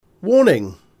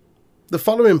Warning! The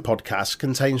following podcast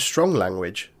contains strong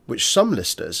language which some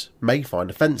listeners may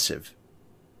find offensive.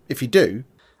 If you do,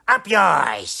 Up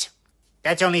yours!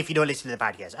 That's only if you don't listen to the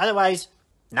podcast. Otherwise,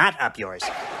 not up yours.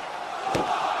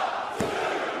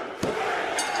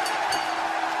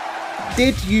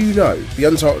 did you know the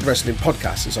Untitled Wrestling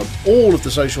Podcast is on all of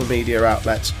the social media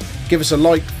outlets? Give us a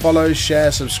like, follow,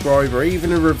 share, subscribe, or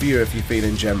even a review if you're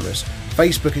feeling generous.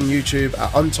 Facebook and YouTube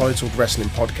at Untitled Wrestling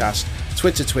Podcast,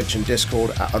 Twitter, Twitch and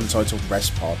Discord at Untitled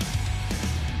Rest Pod.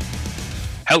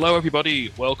 Hello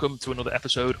everybody, welcome to another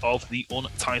episode of the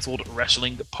Untitled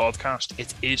Wrestling Podcast.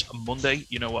 It is Monday,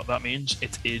 you know what that means.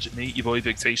 It is me, your boy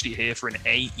Big Tasty, here for an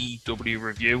AEW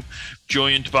review,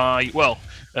 joined by,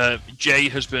 Jay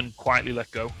has been quietly let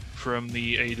go from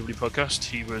the AEW podcast.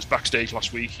 He was backstage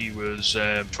last week, he was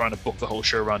trying to book the whole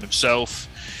show around himself,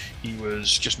 he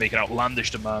was just making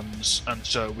outlandish demands, and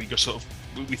so we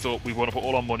thought we want to put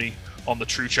all our money on the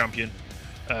true champion.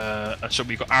 And so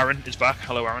we got Aaron is back.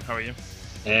 Hello Aaron, how are you?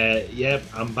 Yep,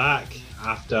 I'm back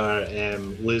after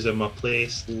losing my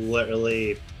place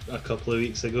literally a couple of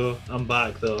weeks ago. I'm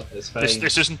back though, it's fine.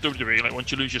 This isn't WWE, like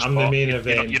once you lose your I'm spot, the main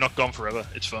event. You're not gone forever,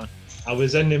 it's fine. I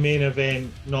was in the main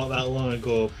event not that long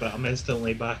ago, but I'm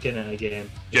instantly back in it again.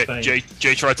 It's fine.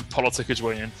 Jay tried to politic his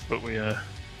way in, but we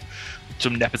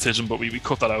some nepotism, but we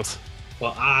cut that out.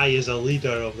 Well, I, as a leader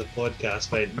of the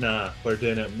podcast, went, nah, we're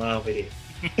doing it my way.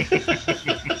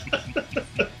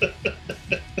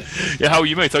 Yeah, how are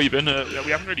you, mate? How you been?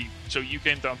 We haven't really. So you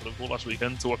came down to Liverpool last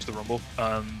weekend to watch the Rumble,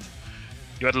 and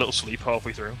you had a little sleep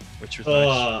halfway through, which was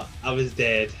nice. I was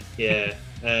dead. Yeah.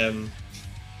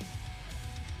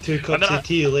 2 cups of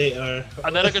tea later,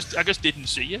 and then I just didn't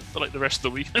see you for like the rest of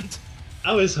the weekend.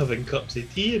 I was having cups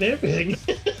of tea and everything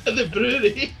at the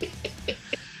brewery.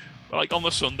 Like on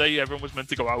the Sunday, everyone was meant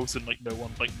to go out, and like no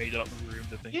one like made it up in the room,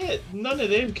 did they? Yeah, none of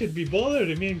them could be bothered,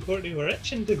 and me and Courtney were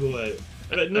itching to go out,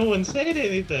 but no one said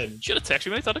anything. Should have texted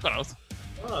me, mate. I'd have gone out.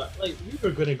 Like we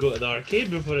were going to go to the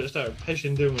arcade before it started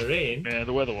pissing down with rain. Yeah,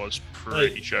 the weather was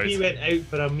pretty shite. We went out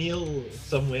for a meal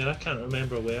somewhere. I can't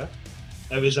remember where.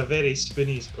 It was a very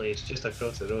Spoonies place just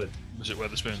across the road. Was it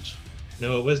Wetherspoons?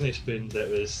 No, it wasn't Spoons. It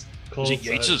was called. Was it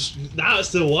Yates's?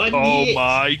 That's the one. Oh Yates.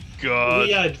 My god!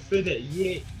 We had food at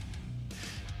Yates.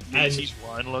 Yates's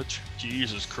Wine Lodge.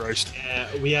 Jesus Christ!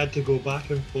 We had to go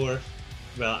back and forth.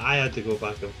 Well, I had to go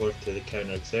back and forth to the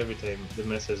counter because every time the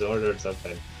missus ordered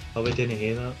something, we didn't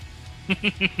hear that.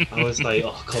 I was like,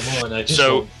 oh come on! I just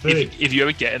want food. If you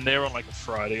ever get in there on like a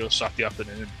Friday or Saturday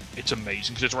afternoon, it's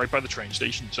amazing because it's right by the train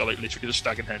station. So like literally, the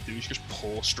Stag and Hen do is just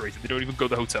pour straight in. They don't even go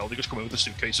to the hotel. They just come in with the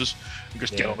suitcases and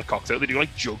just get on the cocktail. They do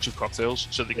like jugs of cocktails,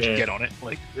 so they can get on it.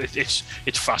 Like it's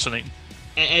fascinating.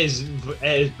 It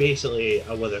is basically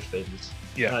a Witherspoons.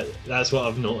 Yeah, that's what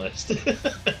I've noticed.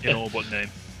 In all but name.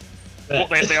 Well,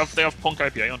 they have Punk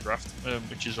IPA on draft,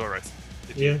 which is all right.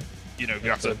 You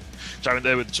have to. So I went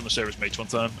there with some of Sarah's mates one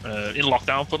time in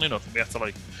lockdown. Funny enough, and we have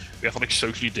to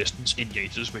socially distance in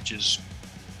Yates's, which is.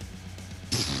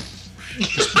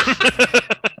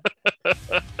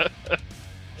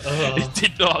 It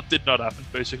did not happen.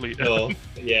 Basically. Oh,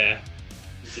 yeah,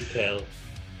 you can tell.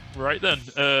 Right then,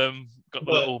 got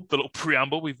the little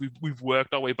preamble. We've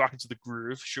worked our way back into the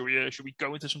groove. Should we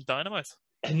go into some Dynamite?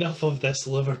 Enough of this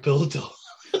Liverpool talk.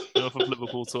 Enough of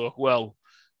Liverpool talk. Well,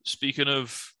 speaking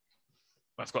of,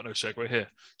 I've got no segue here.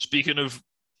 Speaking of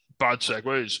bad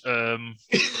segues,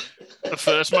 the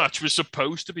first match was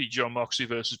supposed to be Jon Moxley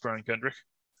versus Brian Kendrick.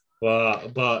 Well,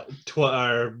 but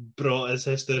Twitter brought his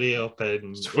history up,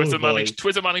 and Twitter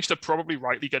managed to probably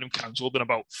rightly get him cancelled in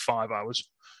about 5 hours.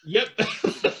 Yep.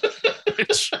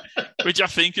 which I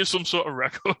think is some sort of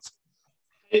record.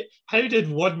 How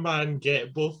did one man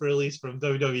get both released from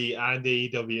WWE and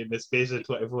AEW in the space of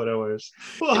 24 hours?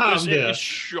 What happened there? It was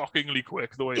shockingly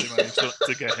quick the way they managed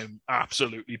to get him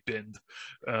absolutely binned.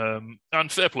 And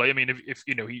fair play. I mean, if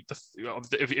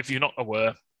you're not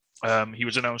aware, he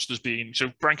was announced as being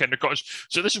Brian Kendrick got his.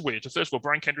 So this is weird. So first of all,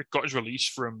 Brian Kendrick got his release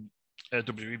from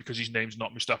WWE because his name's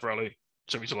not Mustafa Ali,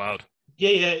 so he's allowed.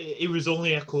 Yeah, he was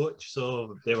only a coach,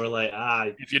 so they were like,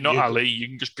 if you're not Ali, you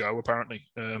can just go, apparently.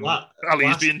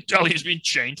 Ali's been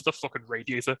chained to the fucking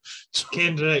radiator.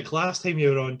 Kendrick, last time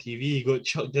you were on TV, you got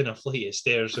chucked in a flight of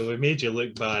stairs, so we made you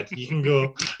look bad. You can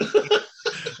go.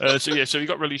 So he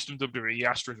got released from WWE, he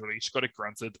asked for his release, got it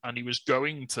granted, and he was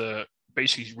going to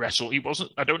basically wrestle.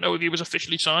 I don't know if he was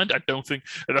officially signed, I think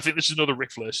this is another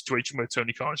Ric Flair situation where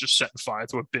Tony Khan is just setting fire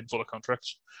to a bin full of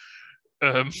contracts.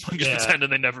 Just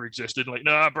pretending they never existed. Like,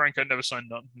 no, Brian Kendrick never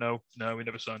signed none. No, we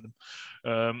never signed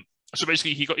them. So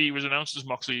basically, he was announced as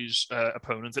Moxley's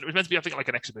opponent, and it was meant to be, I think, like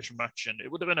an exhibition match, and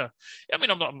it would have been a. I mean,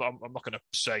 I'm not going to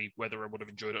say whether I would have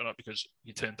enjoyed it or not because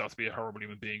he turned out to be a horrible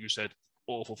human being who said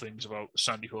awful things about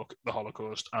Sandy Hook, the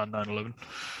Holocaust, and 9/11.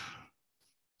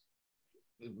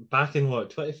 Back in what,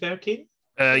 2013?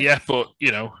 Yeah, but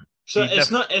so it's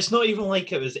not even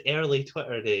like it was early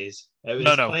Twitter days. It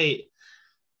was quite.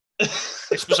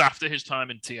 This was after his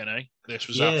time in TNA. This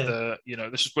was after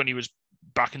this is when he was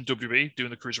back in WWE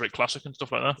doing the Cruiserweight Classic and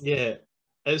stuff like that. Yeah,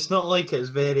 it's not like it's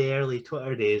very early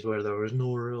Twitter days where there was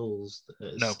no rules.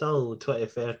 It's still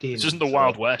 2013. This isn't the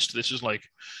Wild West. This is like,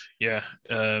 it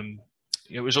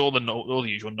was all the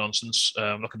usual nonsense.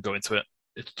 I'm not going to go into it.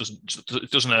 It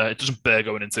doesn't bear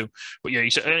going into. But yeah,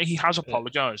 he has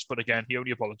apologized, but again, he only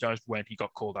apologized when he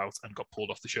got called out and got pulled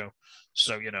off the show.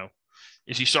 So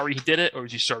is he sorry he did it, or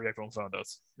is he sorry everyone found out?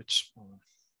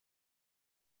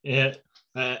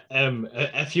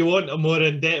 If you want a more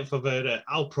in depth about it,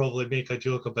 I'll probably make a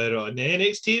joke about it on the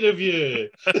NXT review.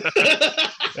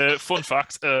 Fun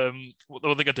fact: the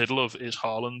one thing I did love is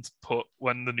Haaland put,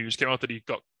 when the news came out that he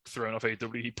got thrown off AW,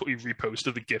 he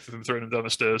reposted the gif of him throwing him down the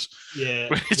stairs. Yeah,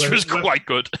 which was quite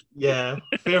good. Yeah,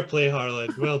 fair play,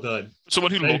 Haaland. Well done.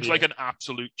 Someone who looks like an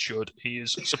absolute chud. He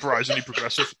is surprisingly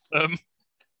progressive.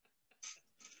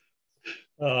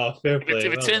 Oh, fair play.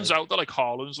 If it turns out that like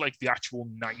Haaland's like the actual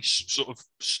nice sort of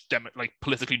like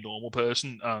politically normal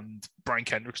person and Brian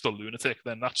Kendrick's the lunatic,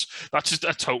 then that's just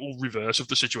a total reverse of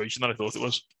the situation that I thought it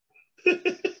was.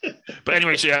 But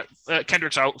anyway, so yeah,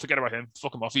 Kendrick's out. Forget about him.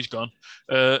 Fuck him off. He's gone.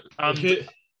 And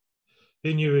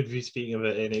who knew we'd be speaking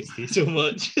about NXT so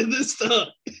much at the start?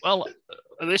 Well,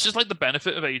 this is like the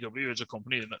benefit of AEW as a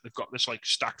company, and that they've got this like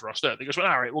stacked roster. They just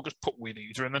went, all right, we'll just put Wheeler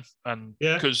Yuta in then, and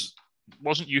because.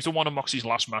 Wasn't Yuta one of Moxie's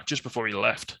last matches before he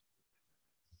left?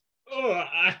 Oh,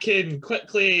 I can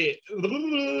quickly.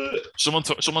 Someone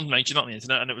mentioned that on the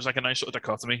internet, and it was like a nice sort of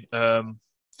dichotomy. Well,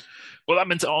 that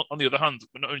meant on the other hand,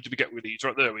 not only did we get Wheeler Yuta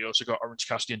right there, we also got Orange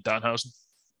Cassidy and Danhausen.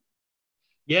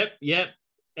 Yep.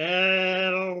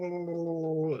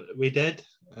 We did.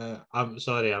 I'm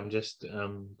sorry. I'm just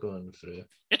going through.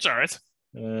 It's all right.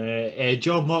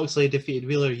 Jon Moxley defeated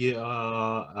Wheeler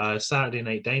Yuta Saturday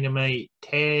Night Dynamite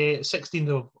 16th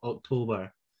of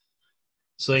October.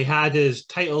 So he had his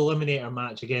title eliminator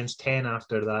match against 10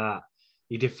 after that.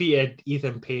 He defeated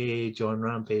Ethan Page on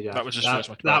Rampage. That was his first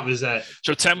match. That was it.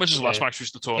 So 10 was his last match,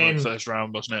 was the tournament first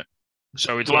round, wasn't it?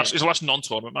 So his last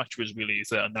non-tournament match was Wheeler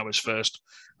Yuta, and now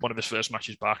one of his first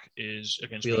matches back is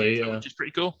against Wheeler Yuta, which is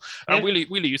pretty cool. And Wheeler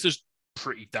Yuta's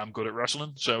pretty damn good at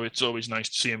wrestling, so it's always nice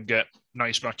to see him get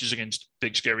nice matches against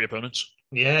big scary opponents.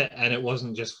 Yeah, and it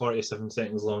wasn't just 47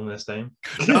 seconds long this time.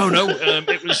 No,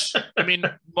 it was. I mean,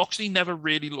 Moxley never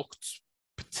really looked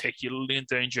particularly in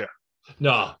danger.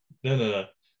 No.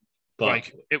 But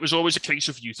like, it was always a case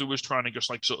of Yuta was trying to just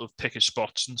like sort of pick his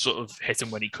spots and sort of hit him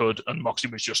when he could, and Moxley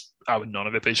was just having none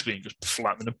of it basically and just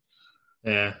flattening him.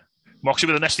 Yeah,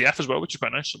 Moxley with an SDF as well, which is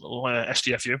quite nice. A little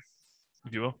SDFU,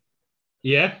 if you will.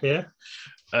 Yeah.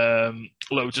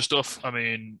 Loads of stuff. I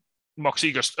mean,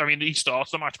 Moxley he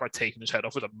starts the match by taking his head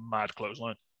off with a mad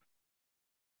clothesline.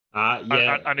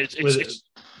 And it's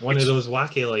one of those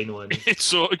wacky line ones. It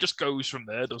sort of just goes from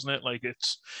there, doesn't it? Like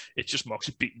it's just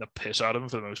Moxley beating the piss out of him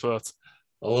for the most part.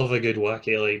 I love a good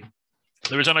wacky line.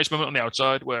 There is a nice moment on the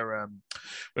outside where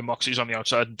Moxley's on the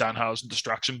outside and Danhausen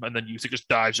distracts him, and then Yuta just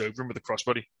dives over him with a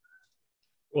crossbody.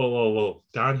 Whoa.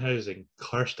 Danhausen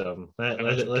cursed him.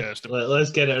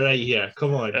 Let's get it right here.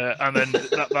 Come on. And then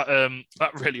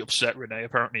that really upset Renee,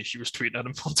 apparently. She was tweeting at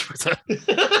him on Twitter.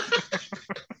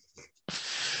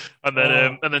 And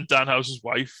then Danhausen's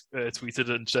wife tweeted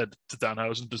and said to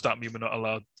Danhausen, "Does that mean we're not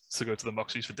allowed to go to the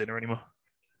Moxleys for dinner anymore?"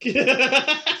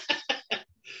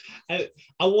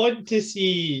 I want to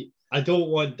see. I don't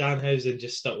want Danhausen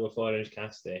just stuck with Orange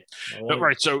Cassidy.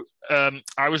 Right. So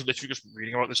I was literally just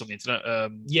reading about this on the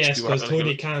internet. Yes, because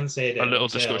Tony Khan said it. A little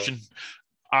discussion.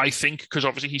 I think because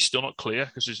obviously he's still not clear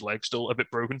because his leg's still a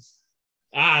bit broken.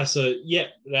 So yeah,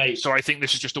 right. So I think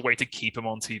this is just a way to keep him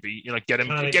on TV. You know, get him,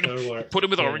 put him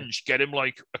with Orange, get him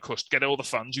like get all the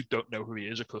fans who don't know who he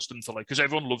is accustomed to because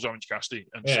everyone loves Orange Cassidy,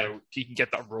 and so he can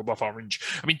get that rub off Orange.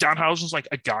 I mean, Danhausen's like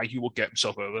a guy who will get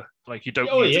himself over. Like you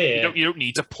don't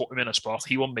need to put him in a spot.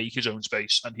 He will make his own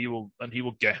space, and he will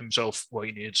get himself where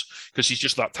he needs because he's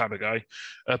just that type of guy.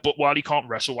 But while he can't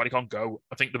wrestle, while he can't go,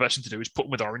 I think the best thing to do is put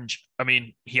him with Orange. I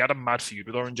mean, he had a mad feud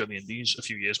with Orange on the Indies a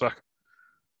few years back.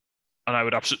 And I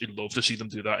would absolutely love to see them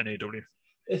do that in AEW.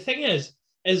 The thing is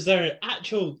there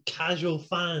actual casual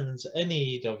fans in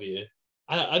AEW?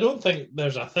 I don't think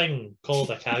there's a thing called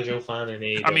a casual fan in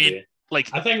AEW. I mean, like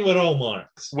I think we're all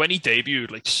marks. when he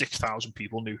debuted, like 6,000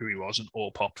 people knew who he was and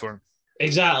all popped for him.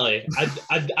 Exactly.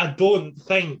 I don't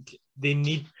think they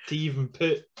need to even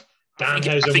put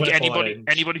Danhausen. I think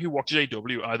anybody who watches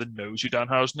AW either knows who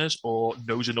Danhausen is or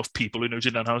knows enough people who knows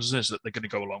who Danhausen is that they're going to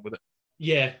go along with it.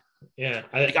 Yeah.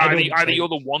 Either you're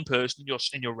the one person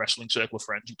in your wrestling circle of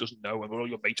friends who doesn't know, and all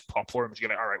your mates pop for him, and you're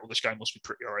like, all right, well, this guy must be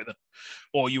pretty all right then,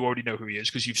 or you already know who he is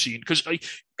because you've seen. Because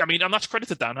and that's credit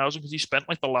to Danhausen because he spent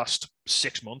like the last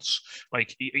 6 months,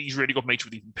 like he's really got mates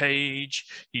with Ethan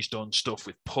Page. He's done stuff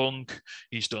with Punk.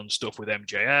 He's done stuff with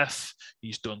MJF.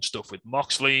 He's done stuff with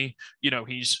Moxley.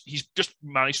 He's just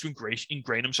managed to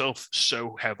ingrain himself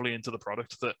so heavily into the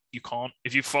product that you can't.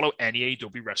 If you follow any AW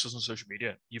wrestlers on social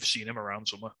media, you've seen him around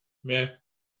somewhere. Yeah.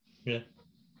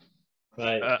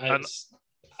 Right.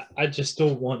 I just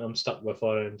don't want him stuck with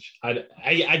Orange. I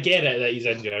get it that he's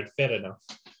injured. Fair enough.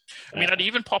 I'd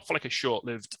even pop for like a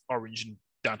short-lived Orange and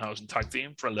Danhausen tag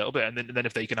team for a little bit, and then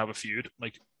if they can have a feud,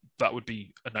 like that would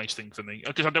be a nice thing for me.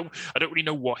 Because I don't really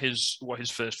know what his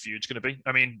first feud's going to be.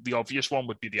 The obvious one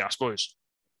would be the Ass Boys.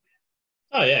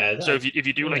 Oh yeah. So if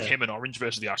you do like him and Orange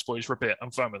versus the Ass Boys for a bit,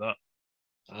 I'm fine with that.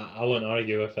 I won't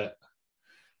argue with it.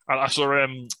 I saw.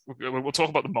 We'll talk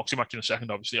about the Moxie match in a second.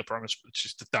 Obviously, I promise. It's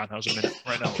just the Danhausen minute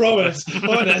right now. I promise.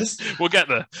 Honest. We'll get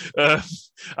there.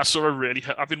 I saw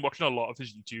I've been watching a lot of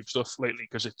his YouTube stuff lately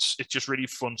because it's just really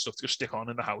fun stuff to stick on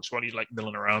in the house while he's like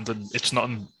milling around, and it's not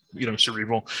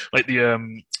cerebral like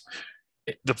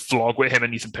the vlog where him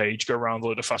and Ethan Page go around a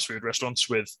lot of fast food restaurants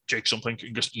with Jake Something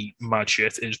and just eat mad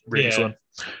shit is really fun.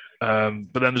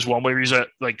 But then there's one where he's at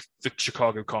like the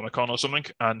Chicago Comic Con or something,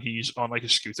 and he's on like a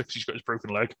scooter because he's got his broken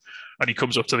leg, and he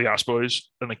comes up to the Ass Boys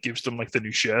and like gives them like the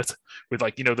new shirt with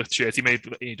like the shirt he made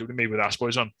with Ass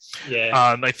Boys on.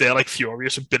 Yeah, and like they're like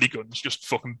furious, and Billy Gunn's just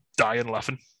fucking dying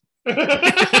laughing in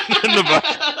the back.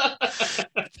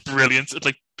 Brilliant. It's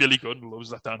like Billy Gunn loves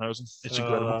that Danhausen. It's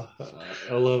incredible.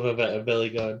 I love a bit of Billy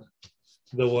Gunn.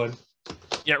 The one.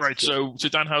 Yeah, right. So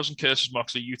Danhausen curses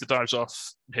Moxley. Yuta dives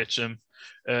off, hits him.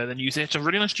 Then Yuta hits a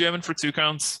really nice German for a 2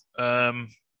 count. And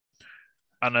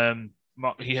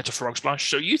he hits a frog splash.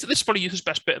 So this is probably Yuta's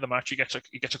best bit of the match. He gets a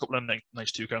couple of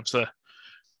nice 2 counts there.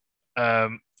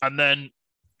 And then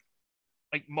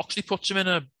like Moxley puts him in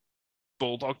a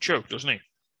bulldog choke, doesn't he?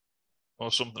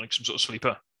 Or something like some sort of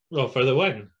sleeper. Oh, for the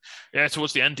win. Yeah,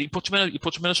 towards the end, he puts him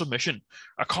in a submission.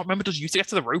 I can't remember. Does Yuta get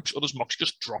to the ropes, or does Mox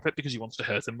just drop it because he wants to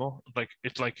hurt him more?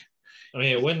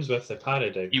 It wins with the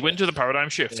paradigm. He wins with the paradigm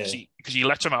shift because he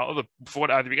lets him out of the before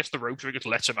either he gets the ropes or he just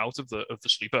lets him out of the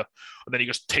sleeper, and then he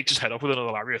just takes his head off with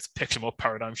another lariat, picks him up,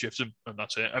 paradigm shifts him, and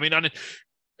that's it.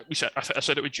 I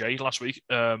said it with Jay last week.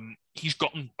 He's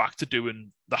gotten back to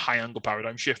doing the high angle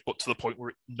paradigm shift, but to the point where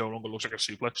it no longer looks like a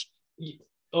suplex.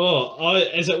 Oh,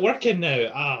 is it working now?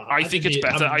 I think it's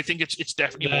better. I think it's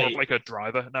definitely more of like a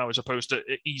driver now as opposed to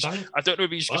I don't know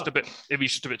if he's just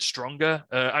a bit stronger.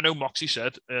 I know Moxie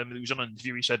said he was on an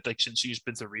interview. He said like since he's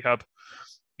been to rehab,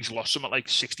 he's lost something like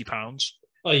 60 pounds.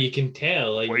 Oh, you can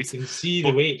tell. You can see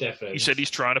the weight difference. He said he's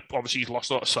trying to. Obviously, he's lost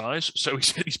a lot of size, so he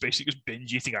said he's basically just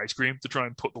binge eating ice cream to try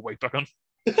and put the weight back on.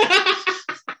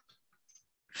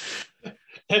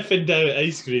 If in doubt,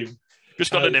 ice cream.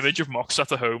 Just got an image of Mox at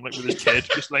the home, like with his kid,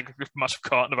 just like a massive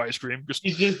carton of ice cream.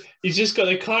 He's just got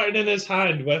a carton in his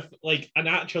hand with like an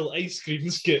actual ice cream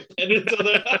scoop in his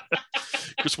other hand.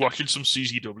 Just watching some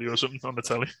CZW or something on the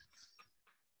telly.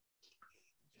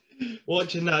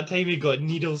 Watching that time he got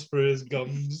needles for his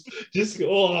gums. Just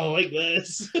like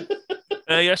this.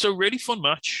 So really fun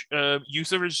match.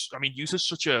 Yuta's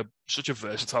such a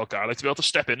versatile guy. Like to be able to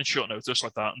step in at short notice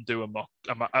like that and do a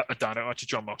dynamite match with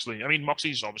Jon Moxley.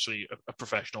 Moxley's obviously a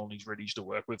professional and he's really easy to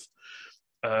work with.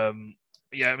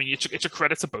 It's a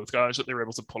credit to both guys that they were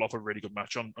able to pull off a really good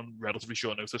match on relatively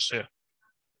short notice here.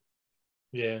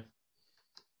 Yeah.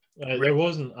 There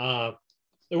wasn't a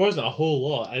whole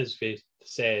lot, as we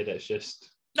said. It's just.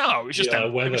 No, it was just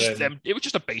them. It was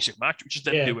just a basic match. It was just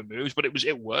them doing moves, but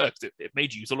it worked. It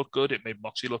made Yuta look good. It made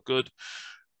Moxie look good.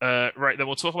 Right, then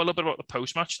we'll talk a little bit about the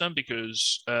post match then,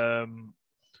 because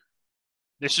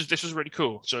this is really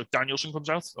cool. So Danielson comes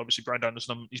out. Obviously, Bryan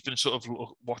Danielson. He's been sort of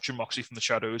watching Moxie from the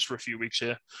shadows for a few weeks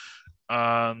here,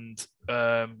 and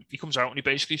he comes out and he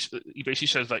basically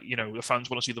says that the fans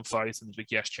want to see them fight and there's a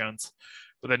big yes chant,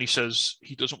 but then he says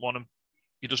he doesn't want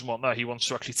that. He wants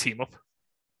to actually team up.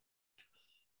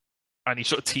 And he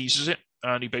sort of teases it,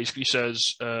 and he basically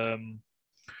says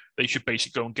they should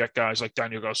basically go and get guys like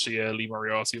Daniel Garcia, Lee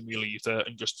Moriarty, and Wheeler Yuta,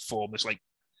 and just form this like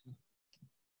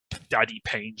Daddy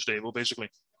Pain stable, basically.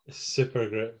 Super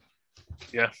great.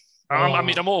 Yeah,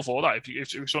 I'm all for that.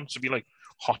 If it wants to be like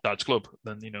Hot Dad's Club,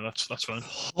 then that's fine.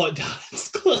 Hot Dad's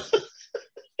Club.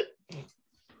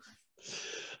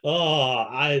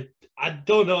 I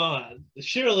don't know.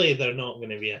 Surely they're not going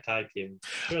to be a tag team.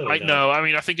 Surely not. No, I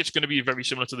mean, I think it's going to be very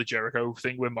similar to the Jericho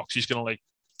thing where Moxie's going to like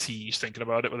tease thinking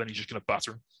about it, but then he's just going to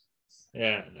batter him.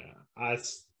 Yeah, no.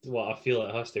 That's what I feel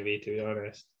it has to be be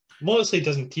honest. Moxley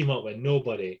doesn't team up with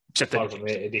nobody except apart from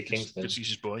Eddie Kingston. Because he's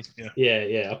his boy.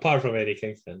 Yeah. Apart from Eddie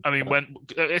Kingston. I mean,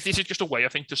 if this is just a way, I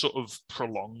think, to sort of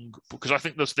prolong, because I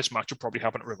think this match will probably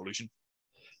happen at Revolution.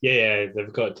 Yeah,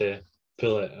 they've got to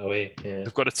pull it away. Yeah.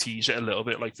 They've got to tease it a little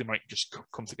bit, like they might just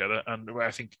come together. And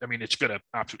I mean, it's going to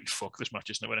absolutely fuck this match,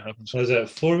 isn't it, when it happens? Was it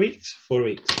 4 weeks? 4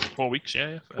 weeks. 4 weeks,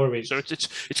 yeah. 4 weeks. So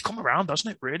it's come around,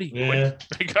 hasn't it, really? Yeah.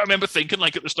 I remember thinking,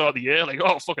 like, at the start of the year, like,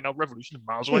 oh, fucking hell, Revolution is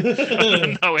miles away.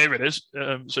 And now here it is.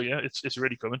 So, yeah, it's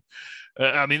really coming.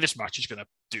 I mean, this match is going to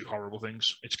do horrible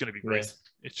things. It's going to be great. Yeah.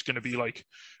 It's going to be, like,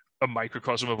 a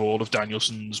microcosm of all of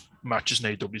Danielson's matches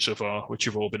in AEW so far, which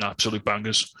have all been absolute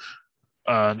bangers.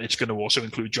 And it's going to also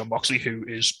include Jon Moxley, who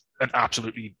is an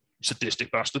absolutely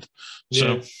sadistic bastard.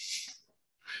 So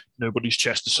nobody's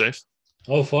chest is safe.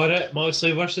 All for it.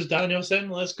 Moxley versus Danielson.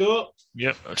 Let's go.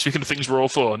 Yep. Speaking of things we're all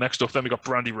for, next up then we got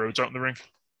Brandy Rhodes out in the ring.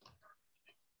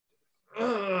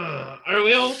 Are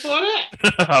we all for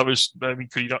it? I mean,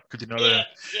 could you not? Did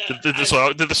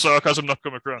the sarcasm not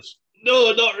come across?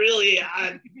 No, not really.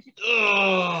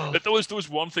 There was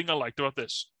one thing I liked about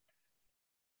this.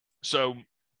 So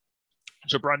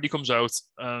Brandy comes out,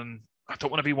 and I don't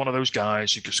want to be one of those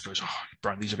guys who just goes, "Oh,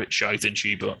 Brandy's a bit shite, isn't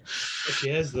she?" But she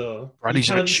is, though.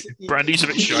 Brandy's a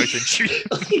bit shite, isn't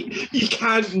she? You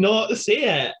can't not say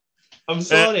it. I'm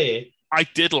sorry. I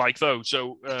did like, though.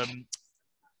 So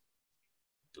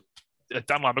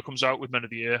Dan Lambert comes out with Men of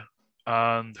the Year,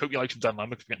 and hope you like some Dan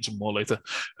Lambert. We're getting some more later.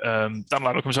 Dan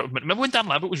Lambert comes out with. Remember when Dan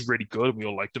Lambert was really good and we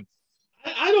all liked him?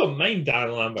 I don't mind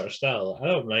Dan Lambert still. I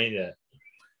don't mind it.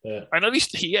 Yeah. And at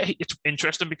least it's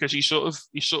interesting because he sort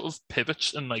of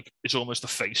pivots and like it's almost a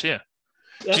face here.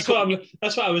 That's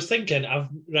what I was thinking.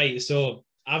 So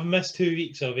I've missed 2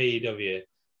 weeks of AEW,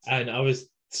 and I was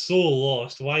so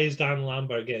lost. Why is Dan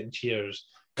Lambert getting cheers?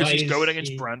 Because he's going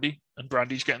against Brandy, and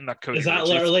Brandy's getting that Cody. Is that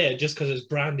literally it? Just because it's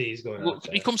Brandy he's going? Well,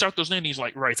 he comes out, doesn't he? And he's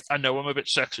like, right, I know I'm a bit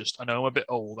sexist. I know I'm a bit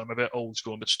old. I'm a bit old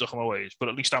school. I'm a bit stuck in my ways. But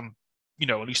at least I'm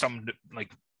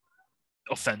like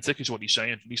authentic, is what he's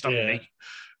saying. At least I'm me.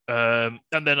 And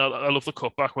then I love the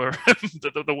cutback where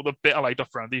the bit I liked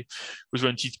off Brandy was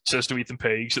when she says to Ethan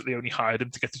Page that they only hired him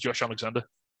to get to Josh Alexander.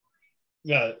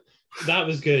 Yeah, that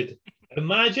was good.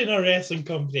 Imagine a wrestling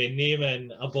company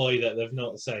naming a boy that they've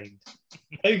not signed.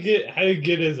 How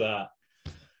good is that?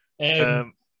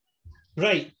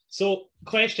 Right. So,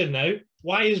 question now: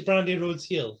 why is Brandy Rhodes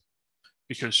heel?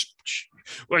 Because,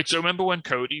 right. So remember when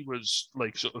Cody was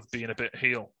like sort of being a bit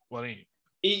heel? Well,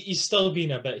 he's still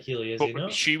being a bit heely, is he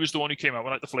not? She was the one who came out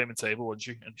with like the flaming table, wasn't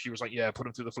she? And she was like, "Yeah, put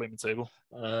him through the flaming table."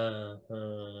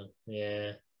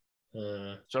 Yeah.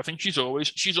 So I think she's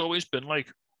always been like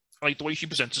the way she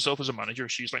presents herself as a manager.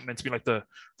 She's like meant to be like the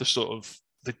sort of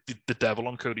the devil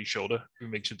on Cody's shoulder who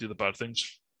makes him do the bad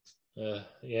things.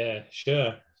 Yeah,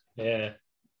 sure. Yeah,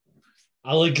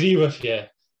 I'll agree with you,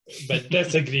 but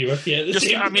disagree with you.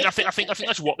 I think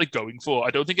that's what they're going for.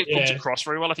 I don't think it comes across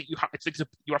very well. I think you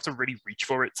have to really reach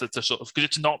for it to sort of, because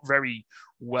it's not very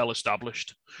well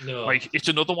established. No, like it's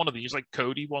another one of these. Like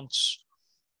Cody wants.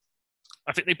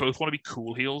 I think they both want to be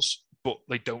cool heels, but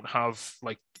they don't have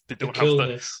like they don't have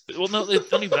coolness. Well, no, they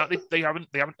don't even that. They haven't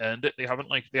earned it. They haven't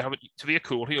to be a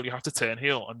cool heel. You have to turn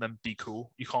heel and then be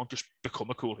cool. You can't just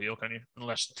become a cool heel, can you?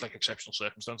 Unless it's like exceptional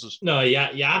circumstances. No, you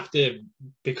have to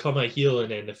become a heel, and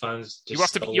then the fans just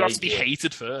you have to be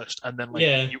hated first, and then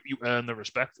you earn the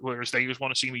respect. Whereas they just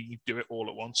want to see me do it all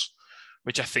at once,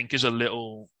 which I think is a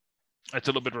little bit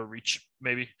of a reach,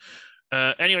 maybe.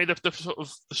 Anyway,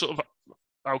 the sort of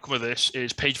outcome of this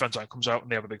is Paige Van Zandt comes out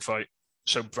and they have a big fight.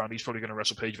 So Brandy's probably going to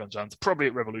wrestle Paige Van Zandt, probably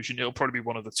at Revolution. It'll probably be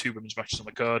one of the 2 women's matches on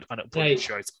the card, and it'll probably be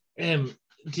shite.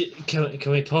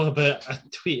 Can we talk about a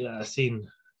tweet that I seen,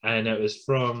 and it was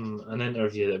from an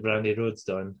interview that Brandy Rhodes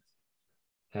done?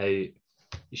 How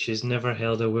she's never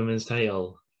held a women's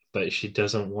title, but she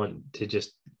doesn't want to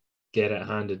just get it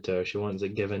handed to her. She wants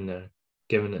it given it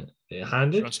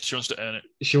handed. She wants to earn it.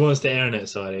 She wants to earn it.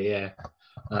 Sorry, yeah.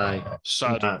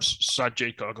 Sad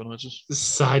Jade Cargill noises.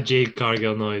 Sad Jade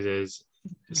Cargill noises.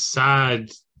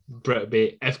 Sad Britt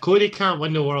Baker. If Cody can't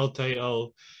win the world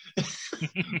title,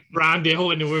 Brandy will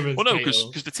win the women's title. Well, no,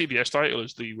 because the TBS title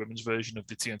is the women's version of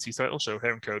the TNT title, so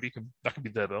her and Cody can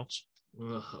be their belts.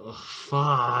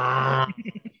 Fuck.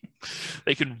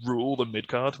 They can rule the mid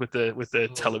card with their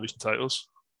television titles.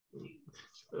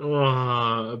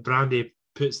 Brandy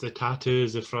puts the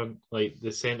tattoos the front, like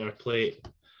the center plate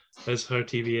as her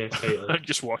TBS title. And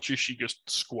just watches, she just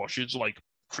squashes like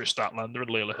Chris Statlander and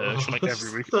Layla Hirsch like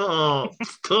every week. Stop!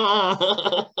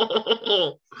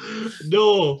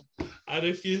 No, I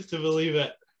refuse to believe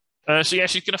it. So yeah,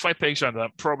 she's going to fight Paige Van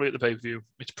Dam, probably at the pay-per-view.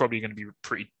 It's probably going to be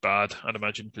pretty bad, I'd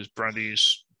imagine, because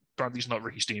Brandy's not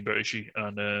Ricky Steamboat, is she?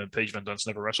 And Paige Van Dam's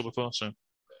never wrestled before, so.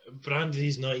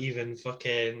 Brandy's not even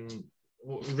fucking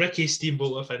Ricky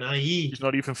Steamboat with an IE. He's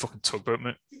not even fucking Tugboat,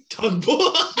 mate.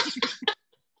 Tugboat.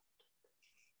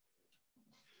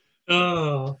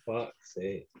 Oh, fuck's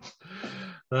sake.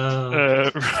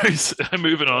 Right,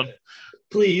 moving on.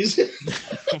 Please.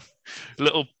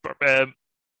 Little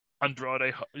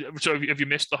Andrade. So have you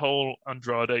missed the whole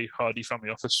Andrade Hardy family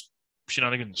office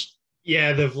shenanigans?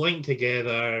 Yeah, they've linked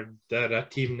together. They're a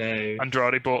team now.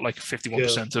 Andrade bought like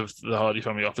 51% of the Hardy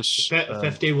family office.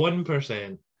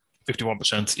 51%.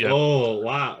 51%, yeah. Oh,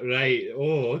 wow. Right.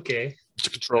 Oh, okay. It's a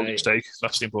controlling stake.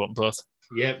 That's the important part.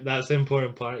 Yep, that's the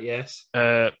important part, yes.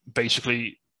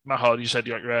 Basically, Matt Hardy said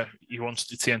he wants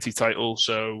the TNT title,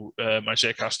 so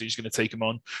Isaiah Cassidy's going to take him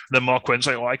on. And then Mark Quinn's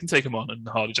like, well, I can take him on. And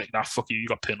Hardy's like, nah, fuck you. You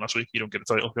got pinned last week. You don't get a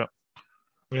title.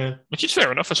 Yeah. Which is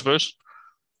fair enough, I suppose.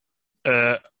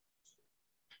 And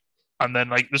then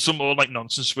like there's some more like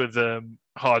nonsense with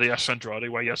Hardy asks Andrade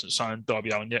why he hasn't signed Darby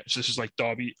Allin yet. So this is like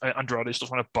Andrade still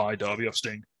trying to buy Darby off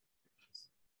Sting.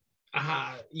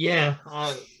 Yeah.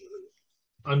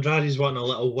 Andrade's wanting a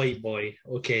little white boy.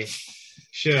 Okay,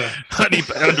 sure. Andrade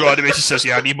basically says,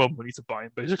 yeah, I need more money to buy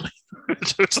him, basically.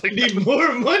 So it's like, need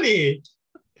more money.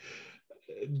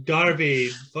 Darby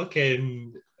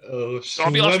fucking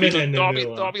Darby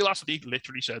last week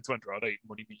literally said to Andrade,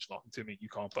 money means nothing to me, you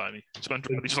can't buy me. So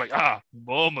Andrade's like,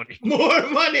 more money. More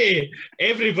money.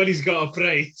 Everybody's got a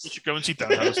price. You should go and see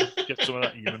Danhausen. Get some of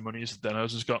that human money as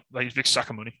Danhausen's got. Like his big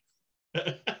sack of money.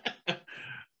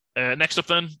 Next up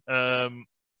then,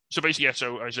 so basically, yeah,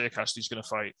 so Isaiah Cassidy's going to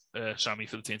fight Sammy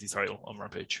for the TNT title on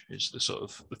Rampage, is the sort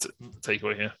of the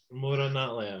takeaway here. More on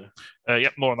that later.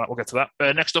 Yep, more on that, we'll get to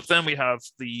that. Next up then, we have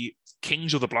the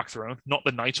Kings of the Black Throne, not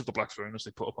the Knights of the Black Throne, as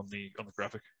they put up on the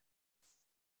graphic.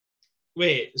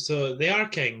 Wait, so they are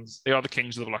kings? They are the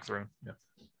Kings of the Black Throne, yeah.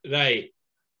 Right,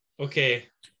 okay.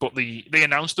 But they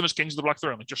announced them as Kings of the Black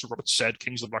Throne, like Justin Roberts said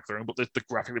Kings of the Black Throne, but the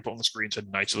graphic they put on the screen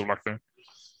said Knights of the Black Throne.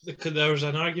 There was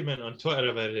an argument on Twitter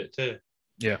about it too.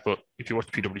 Yeah, but if you watch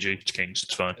PWG, it's Kings.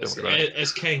 It's fine. It's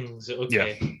Kings.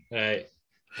 Okay. Yeah. Right.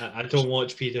 I don't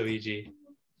watch PWG.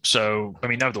 So, I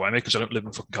mean, neither do I, mate, because I don't live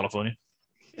in fucking California.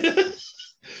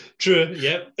 True.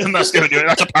 Yep. And that's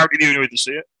apparently the only way to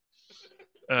see it.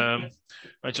 Right,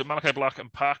 so Malachi Black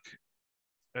and Pac.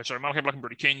 Malachi Black and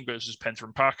Brody King versus Penta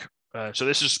and Pac. So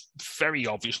this is very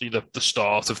obviously the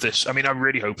start of this. I mean, I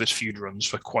really hope this feud runs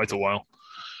for quite a while.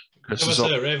 Give us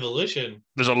a Revolution.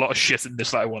 There's a lot of shit in this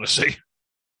that I want to see.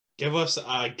 Give us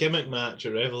a gimmick match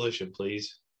at Revolution,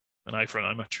 please. An eye for an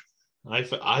eye match. Eye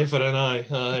for an eye.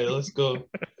 Aye, let's go.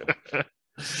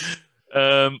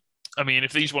 I mean,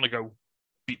 if these want to go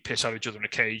beat piss out of each other in a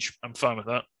cage, I'm fine with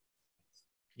that.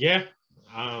 Yeah.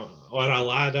 Or a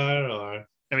ladder, or...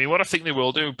 I mean, what I think they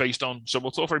will do based on... So we'll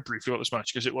talk very briefly about this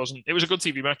match, because it was a good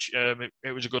TV match.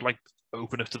 It was a good, like,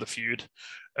 opener to the feud.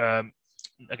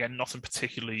 Again, nothing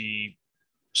particularly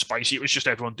spicy. It was just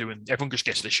everyone just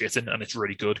gets the shit in, and it's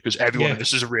really good because everyone in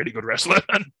this is a really good wrestler.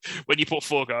 And when you put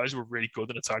four guys who are really good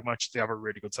in a tag match, they have a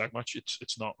really good tag match.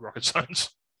 It's not rocket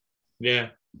science. Yeah.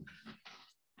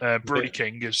 Brody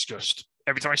King is just,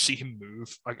 every time I see him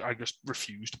move, I just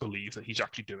refuse to believe that he's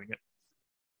actually doing it.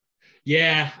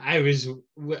 Yeah, I was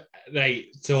right.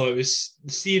 So it was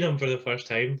seeing him for the first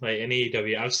time, like in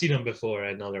AEW. I've seen him before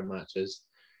in other matches.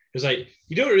 It's like,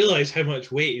 you don't realize how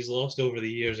much weight he's lost over the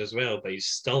years as well, but he's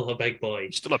still a big boy.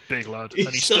 He's still a big lad.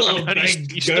 He's still a big,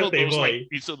 girthy boy.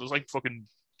 He still does like fucking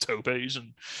topes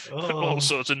and all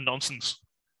sorts of nonsense.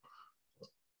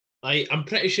 I'm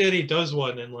pretty sure he does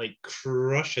one and like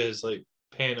crushes like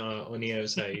Penta on the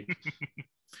outside.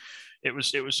 It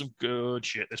was some good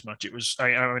shit, this match. It was. I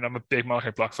mean, I'm a big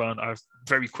Malachi Black fan. I've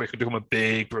very quickly become a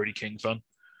big Brody King fan.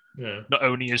 Yeah. Not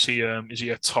only is he a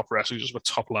top wrestler, he's also a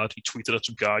top lad. He tweeted at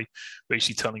some guy,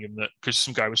 basically telling him that, because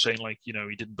some guy was saying like, you know,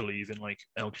 he didn't believe in like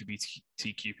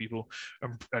LGBTQ people,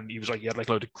 and he was like, he had like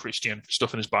a load of Christian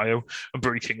stuff in his bio, and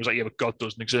Brody King was like, yeah, but God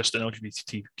doesn't exist and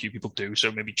LGBTQ people do,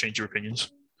 so maybe change your opinions.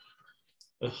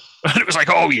 And it was like,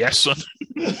 oh yes, son.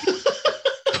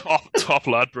 top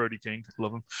lad, Brody King,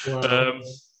 love him. Wow.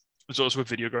 There's also a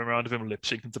video going around of him lip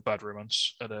syncing to Bad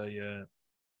Romance at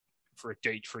for a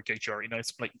gay charity night,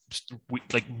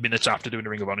 like minutes after doing the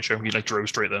Ring of Honor show. He like drove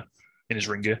straight there in his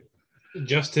ring gear.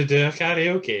 Just to do a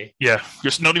karaoke? Yeah,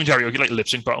 just not even karaoke, like lip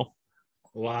sync battle.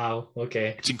 Wow.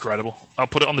 Okay. It's incredible. I'll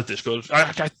put it on the Discord.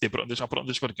 I did put it on this. I'll put it on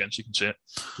Discord again so you can see it.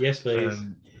 Yes, please.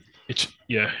 It's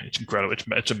incredible.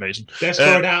 It's amazing.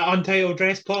 Discord at Untitled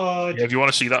Dress Pod. Yeah, if you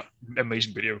want to see that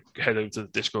amazing video, head over to the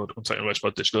Discord, Untitled Dress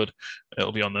Pod Discord.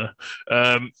 It'll be on there.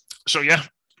 So yeah,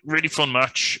 really fun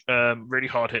match. Really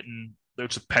hard hitting.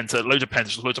 Loads of penta, loads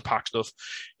of pack stuff.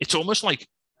 It's almost like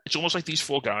these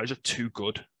 4 guys are too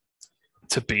good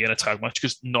to be in a tag match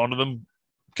because none of them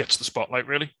gets the spotlight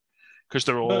really. Because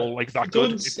they're all like that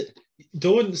good.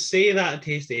 Don't say that,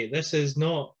 Tasty. This is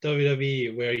not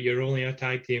WWE where you're only a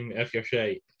tag team if you're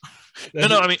shite.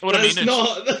 No. I mean, what I mean is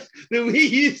not the way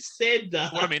you said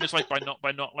that. What I mean is like by not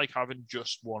like having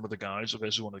just one of the guys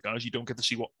versus one of the guys, you don't get to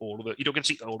see you don't get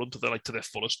to see all of them to their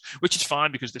fullest, which is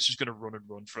fine because this is going to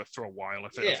run for a while. I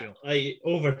feel like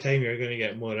over time you're going to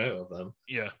get more out of them.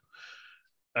 Yeah.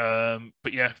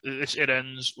 But yeah, it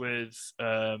ends with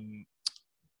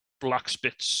Black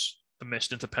spits the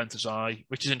mist into Penta's eye,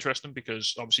 which is interesting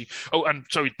because obviously. Oh, and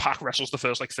so Pac wrestles the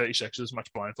first like 30 seconds of this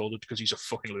match blindfolded because he's a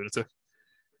fucking lunatic.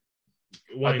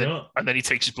 Why not? And then he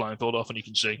takes his blindfold off and you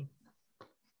can see.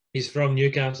 He's from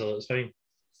Newcastle. It's fine.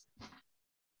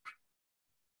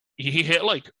 He hit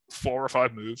like 4 or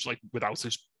 5 moves like without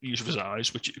his use of his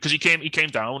eyes, which because he came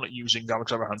down like, using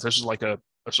Alexander Hantes as like a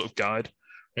sort of guide.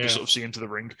 To sort of see into the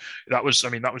ring. That was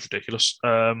ridiculous.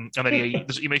 And then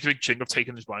he makes a big ching of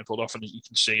taking his blindfold off, and you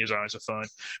can see his eyes are fine.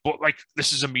 But like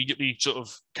this is immediately sort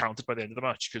of countered by the end of the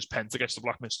match because Penta gets the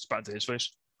black mist back into his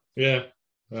face. Yeah.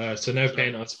 So now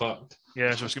Penta's fucked.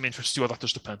 Yeah, so it's gonna be interesting to see what that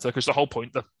does to Penta because the whole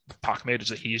point that Pac made is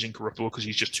that he's incorruptible because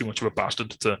he's just too much of a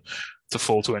bastard to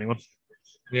fall to anyone.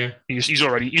 Yeah. He's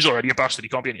already a bastard. He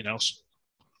can't be anything else.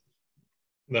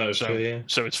 No, so, true, yeah.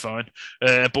 So it's fine.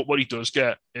 But what he does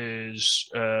get is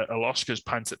a loss because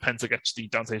Penta gets the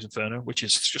Dante's Inferno, which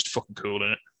is just fucking cool,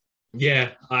 isn't it? Yeah,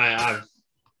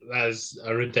 that's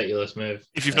a ridiculous move.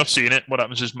 If you've not seen it, what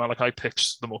happens is Malachi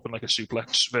picks them up in like a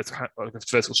suplex, vertical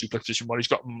suplex position while he's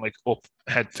got them like up,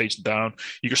 head facing down.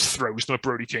 He just throws them at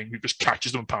Brody King, who just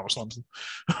catches them and power slams them.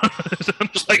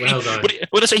 Like, well done. But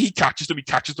when I say he catches them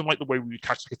like the way we would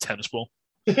catch like a tennis ball.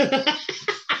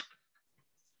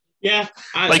 Yeah,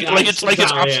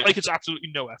 it's absolutely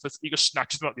no effort. He just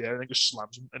snatches them out the air and then just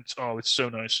slams them, and it's so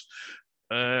nice.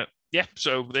 Yeah,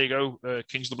 so there you go.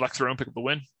 Kings of the Black Throne pick up the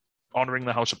win, honoring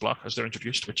the House of Black as they're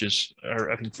introduced, which is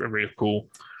I think really cool.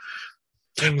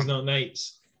 Kings, not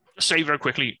knights. Say very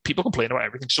quickly, people complain about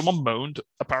everything. Someone moaned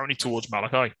apparently towards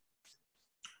Malachi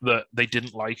that they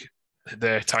didn't like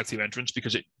their tag team entrance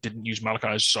because it didn't use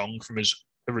Malachi's song from his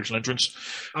original entrance.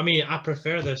 I mean, I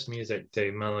prefer this music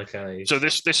to Malachi. So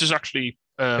this is actually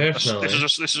this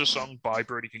is a song by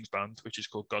Brody King's band, which is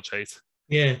called God's Hate.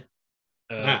 Yeah.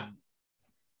 I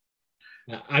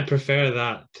prefer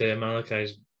that to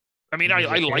Malachi's. I mean, I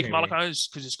like Malachi's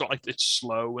because it's got like it's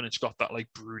slow and it's got that like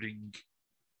brooding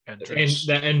entrance.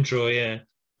 The intro, yeah.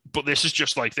 But this is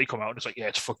just like they come out and it's like, yeah,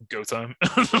 it's fucking go time.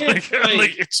 Yeah,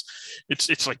 like it's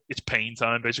like it's pain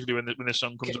time basically when this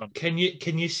song comes on. Can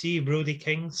you see Brody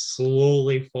King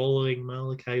slowly following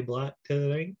Malachi Black to the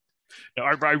ring? No,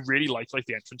 I really like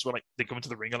the entrance where like they come into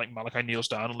the ring and like Malachi kneels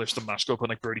down and lifts the mask up and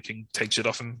like Brody King takes it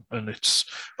off him and it's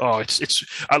I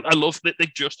love that they're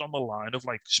just on the line of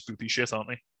like spoopy shit, aren't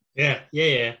they? Yeah.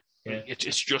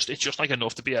 It's just like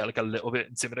enough to be like a little bit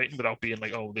intimidating without being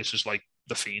like, oh, this is like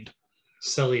the Fiend.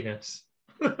 Silliness.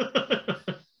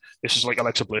 This is like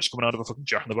Alexa Bliss coming out of a fucking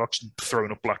Jack in the Box and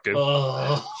throwing up black goo.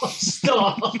 Oh,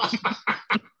 stop!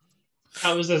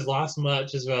 That was his last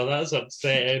match as well. That's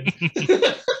upsetting.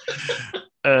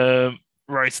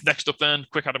 Right, next up then,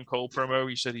 quick Adam Cole promo.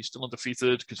 He said he's still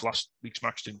undefeated because last week's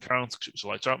match didn't count because it was a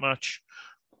lights out match.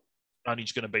 And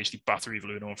he's going to basically batter Evil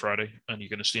Uno on Friday and you're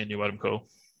going to see a new Adam Cole.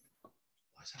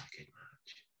 Was that a good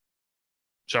match?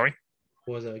 Sorry?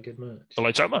 Was that a good match? The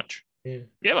lights out match? Yeah,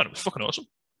 man, it was fucking awesome.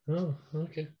 Oh,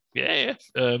 okay. Yeah.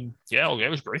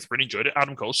 It was great. Really enjoyed it.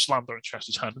 Adam Cole slammed on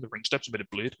his hand in the ring steps and made it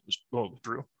bleed. It was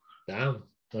brutal. Damn.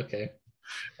 Okay.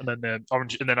 And then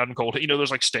Adam Cole,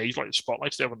 those like stage like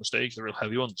spotlights they have on the stage, the real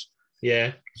heavy ones.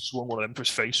 Yeah. Swung one of them to his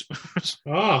face.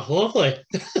 Oh, lovely.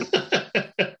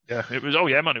 Yeah, it was. Oh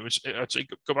yeah, man, it was. I'd say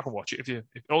go back and watch it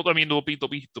there'll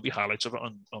be highlights of it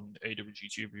on AEW's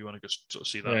YouTube if you want to just sort of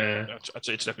see that. Yeah. I'd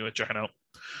say it's definitely worth checking out.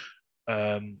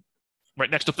 Right,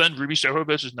 next up then, Ruby Soho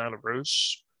versus Nyla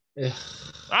Rose.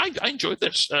 I enjoyed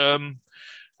this.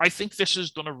 I think this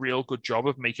has done a real good job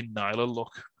of making Nyla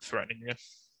look threatening. Yeah.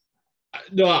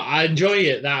 No, I enjoy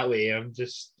it that way. I'm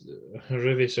just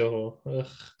Ruby Soho. Ugh.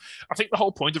 I think the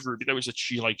whole point of Ruby though is that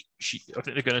she I think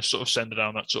they're going to sort of send her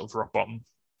down that sort of rock bottom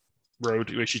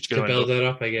road where she's going to build her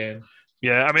up again.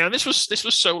 Yeah, I mean, and this was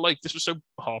so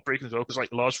heartbreaking as well because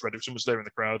like Lars Fredriksson was there in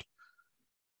the crowd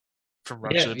from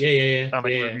Rancid. And like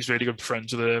Ruby's really good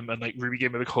friends with him, and like Ruby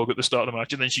gave him a hug at the start of the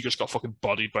match, and then she just got fucking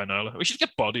bodied by Nyla. We should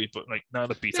get bodied, but like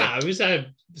Nyla beat her. Yeah, it was a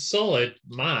solid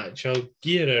match. I'll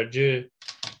give her due,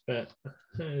 but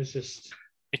it was just.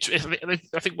 I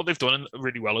think what they've done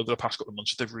really well over the past couple of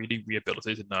months is they've really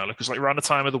rehabilitated Nyla because like around the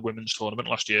time of the women's tournament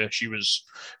last year, she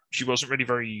wasn't really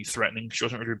very threatening. She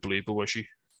wasn't really believable, was she?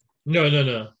 No,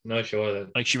 she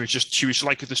wasn't. Like she was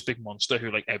like this big monster who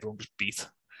like everyone just beat.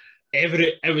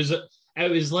 It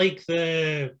was like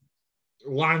the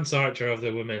Lance Archer of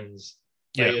the women's.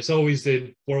 Like, it's always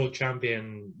the world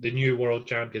champion, the new world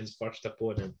champion's first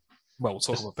opponent. Well, we'll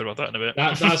talk a bit about that in a bit.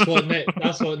 That's what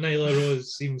Nyla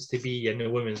Rose seems to be in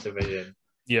the women's division.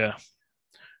 Yeah,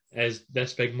 is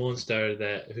this big monster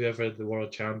that whoever the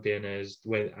world champion is,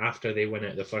 after they win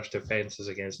it, the first defense is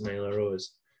against Nyla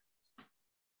Rose.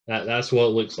 That's what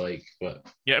it looks like. But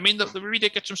yeah, I mean, the Ruby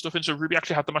did get some stuff in. So Ruby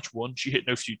actually had the match won. She hit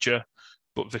No Future,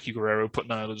 but Vicky Guerrero put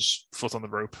Nyla's foot on the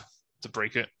rope to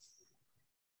break it.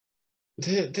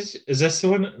 Is this the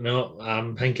one? No,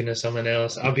 I'm thinking of someone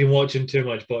else. I've been watching too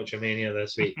much Botchamania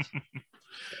this week.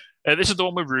 This is the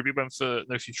one where Ruby went for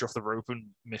No Future off the rope and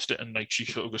missed it, and like she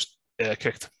sort of just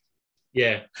kicked.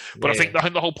 Yeah, but I think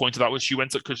the whole point of that was she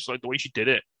went because like the way she did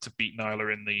it to beat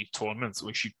Nyla in the tournament,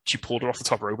 when she pulled her off the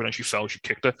top rope and then she fell, she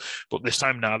kicked her. But this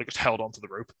time Nyla just held onto the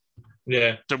rope.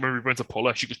 Yeah. So when Ruby went to pull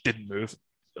her, she just didn't move.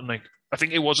 And like I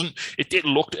think it wasn't. It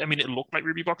looked. I mean, it looked like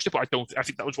Ruby boxed it, but I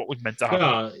think that was what was meant to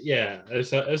happen. Yeah.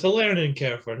 It's a learning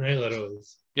curve for Nyla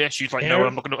Rose. Yeah, she's like, no,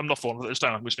 I'm not falling for this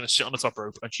time. I'm just going to sit on the top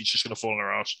rope, and she's just going to fall on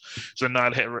her ass. So then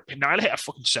Nyla hit a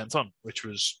fucking senton, which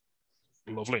was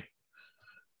lovely.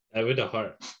 That would have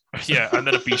hurt. Yeah, and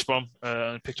then a beast bomb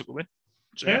and picked up the win.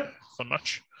 So, yeah, fun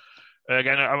match.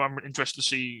 Again, I'm interested to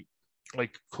see,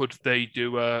 like, could they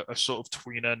do a sort of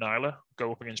tweener Nyla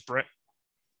go up against Britt?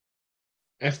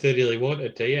 If they really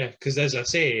wanted to, yeah. Because as I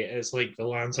say, it's like the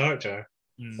Lance Archer.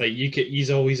 Like he's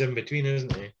always in between,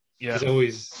 isn't he? Yeah, he's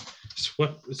always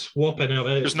swapping out.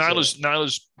 Because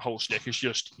Nyla's whole stick is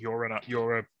just you're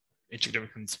a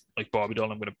insignificant like Barbie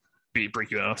doll. I'm going to break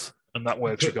you out, and that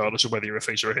works regardless of whether you're a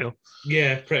face or a heel.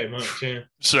 Yeah, pretty much. Yeah.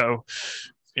 So,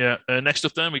 yeah. Next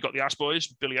up, then we got the Ass Boys,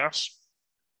 Billy Ass.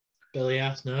 Billy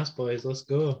Ass and Ass Boys, let's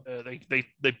go. They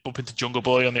bump into Jungle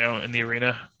Boy in the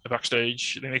arena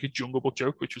backstage. They make a Jungle Book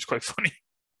joke, which was quite funny.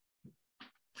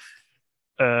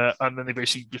 And then they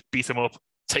basically just beat him up,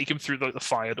 take him through the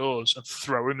fire doors, and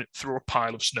throw him through a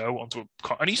pile of snow onto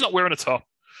and he's not wearing a top.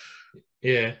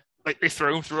 Yeah. Like they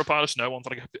throw him through a pile of snow onto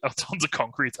tons of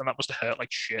concrete, and that must have hurt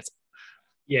like shit.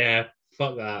 Yeah,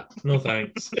 fuck that. No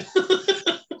thanks.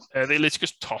 They literally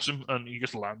just toss him, and he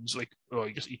just lands like,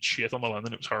 he just eats shit on the land,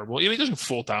 and it was horrible. He doesn't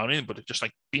fall down in, but it just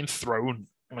like being thrown,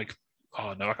 like,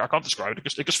 oh no, I can't describe it.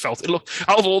 It just felt it. Look,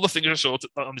 out of all the things I saw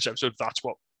on this episode, that's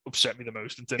what upset me the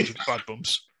most in terms of bad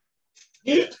bumps.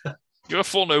 You ever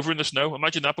fallen over in the snow?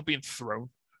 Imagine that, but being thrown.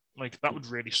 Like that would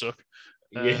really suck.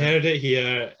 You heard it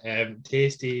here.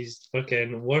 Tasty's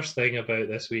fucking worst thing about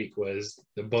this week was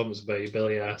the bumps by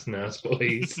Billy Ass and Ass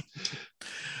Boys.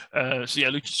 So yeah,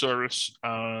 Luchasaurus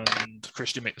and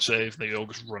Christian make the save. They all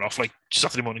just run off like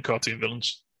Saturday morning cartoon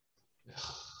villains.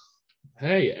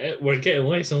 Hey, we're getting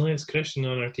less and less Christian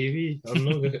on our TV.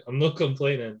 I'm not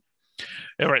complaining.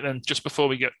 Yeah, right then. Just before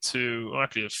we get to,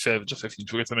 actually, it's 15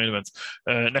 to get to the main event.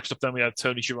 Next up, then we had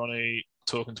Tony Schiavone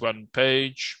talking to Adam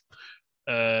Page.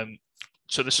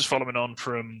 So this is following on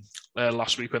from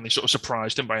last week when they sort of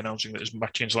surprised him by announcing that his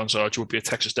match against Lance Archer would be a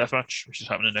Texas Death Match, which is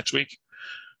happening next week.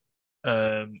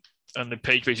 And then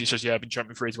Page basically says, yeah, I've been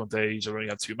champion for 81 days. I've only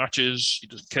had 2 matches. He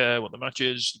doesn't care what the match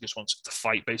is. He just wants to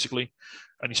fight, basically.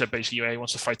 And he said, basically, yeah, he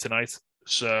wants to fight tonight.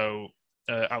 So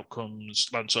out comes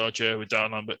Lance Archer with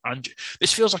Darren Lambert. And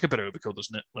this feels like a bit overkill,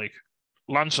 doesn't it? Like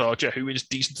Lance Archer, who is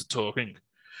decent at talking,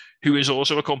 who is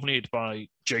also accompanied by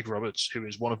Jake Roberts, who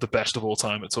is one of the best of all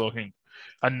time at talking.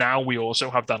 And now we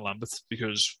also have Dan Lambert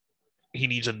because he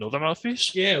needs another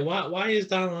mouthpiece. Yeah, why is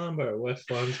Dan Lambert with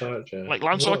Lance Archer? Like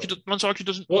Lance Archer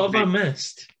doesn't. What have I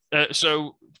missed?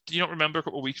 So do you not remember a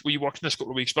couple of weeks? Were you watching this a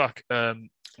couple of weeks back?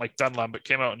 Like Dan Lambert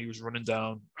came out and he was running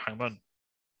down Hangman,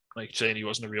 like saying he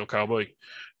wasn't a real cowboy.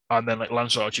 And then like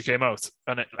Lance Archer came out,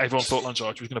 and everyone thought Lance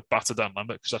Archer was going to batter Dan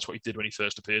Lambert because that's what he did when he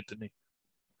first appeared, didn't he?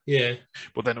 Yeah.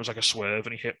 But then it was like a swerve,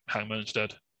 and he hit Hangman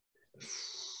instead.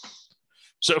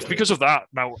 So because of that,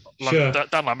 now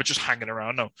Dan Lambert's just hanging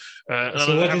around now.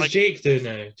 So what does Jake do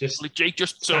now? Jake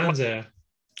just stands there.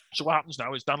 So what happens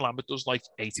now is Dan Lambert does like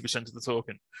 80% of the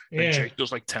talking, and Jake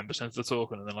does like 10% of the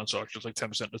talking, and then Lance Archer does like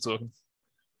 10% of the talking.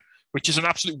 which is an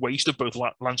absolute waste of both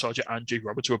Lance Archer and Jake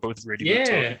Roberts, who are both really good at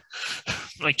Yeah.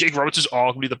 talking. Like, Jake Roberts is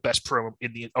arguably the best promo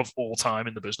of all time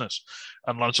in the business,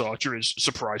 and Lance Archer is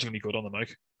surprisingly good on the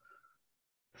mic.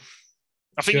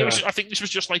 I think this was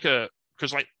just like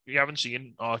because like you haven't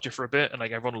seen Archer for a bit, and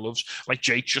like everyone loves, like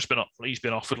Jake's just he's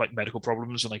been off with like medical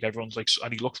problems, and like everyone's like,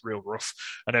 and he looks real rough,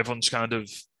 and everyone's kind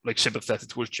of like sympathetic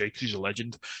towards Jake because he's a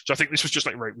legend. So I think this was just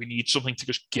like, right, we need something to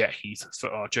just get heat for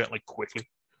Archer like quickly.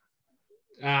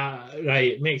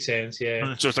 Right, makes sense,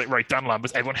 yeah. So it's like, right, Dan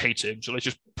Lambert, everyone hates him, so let's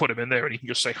just put him in there and he can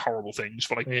just say horrible things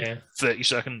for like 30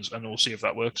 seconds, and we'll see if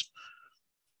that works.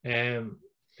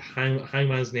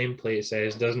 Hangman's nameplate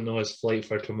says doesn't know his flight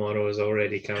for tomorrow is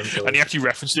already cancelled. And he actually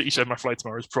referenced it. He said my flight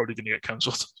tomorrow is probably going to get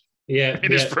cancelled. Yeah.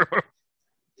 In his promo.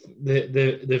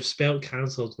 They've spelled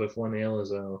cancelled with one L as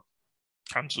well.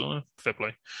 Cancel, fair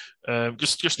play. No,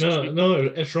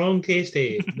 it's wrong,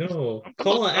 Tasty. No,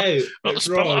 call it out.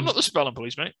 I'm not the spelling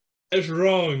police, mate. It's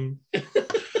wrong.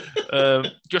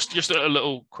 Just a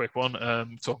little quick one.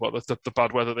 Talk about the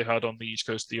bad weather they had on the east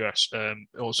coast of the US.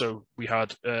 Also, we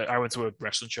had I went to a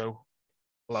wrestling show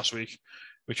last week,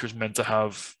 which was meant to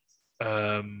have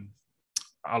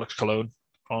Alex Colon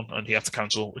on, and he had to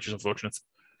cancel, which is unfortunate.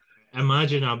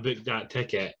 Imagine I booked that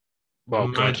ticket.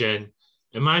 Well,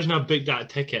 Imagine I booked that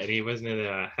ticket and he wasn't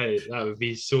there. That would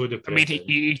be so depressing. I mean,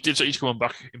 he did say he's coming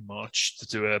back in March to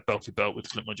do a belt to belt with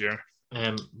Clint Margera.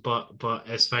 But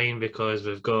it's fine because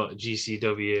we've got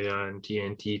GCW and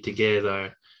TNT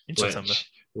together in September,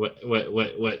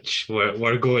 which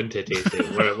we're going to take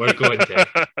it. We're going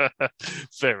to.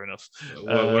 Fair enough.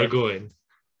 We're going.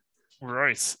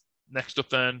 Right. Next up,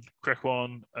 then, quick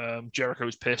one.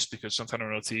 Jericho's pissed because Santana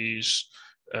and Ortiz.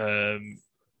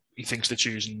 He thinks they're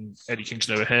choosing Eddie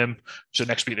Kingston over him. So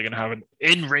next week they're going to have an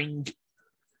in-ring,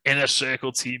 inner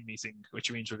circle team meeting, which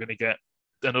means we're going to get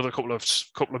another couple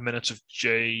of minutes of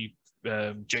Jake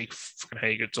fucking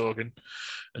Hager talking,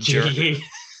 and Jericho.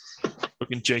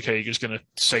 Fucking Jake Hager's going to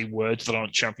say words that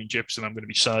aren't championships, and I'm going to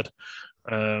be sad.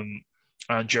 And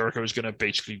Jericho is going to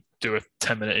basically do a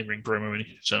 10-minute in-ring promo.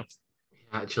 So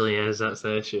actually, that's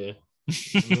the issue.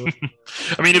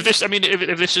 I mean, if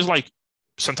this is like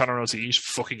Santana and Ortiz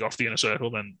fucking off the inner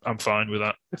circle, then I'm fine with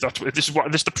that. If this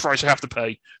is the price I have to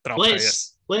pay, then I'll pay it.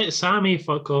 Let Sammy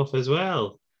fuck off as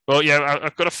well. Well, yeah,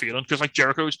 I've got a feeling because like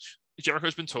Jericho's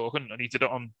been talking, and he did it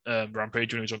on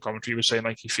Rampage when he was on commentary. He was saying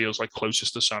like he feels like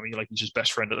closest to Sammy, like he's his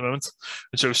best friend at the moment.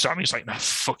 And so if Sammy's like, nah,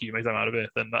 fuck you, mate, I'm out of it,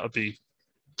 then that would be.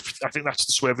 I think that's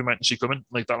the swerve we might see coming.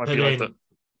 Like that might be like that.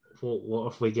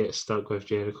 What if we get stuck with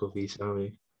Jericho v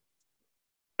Sammy?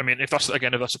 I mean, if that's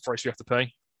the price we have to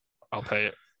pay, I'll pay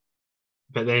it.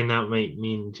 But then that might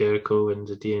mean Jericho wins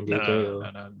the D&D title.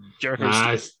 No.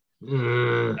 Jericho's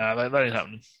that ain't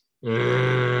happening.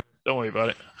 Don't worry about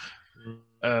it.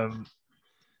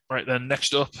 Right then,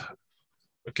 next up,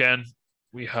 again,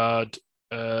 we had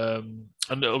a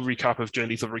little recap of Jay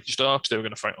Lethal, Ricky Starks. They were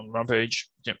going to fight on Rampage.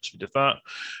 Yep, so we did that.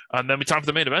 And then we time for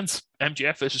the main event,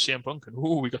 MJF versus CM Punk. And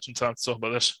we got some time to talk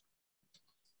about this.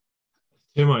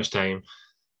 Too much time.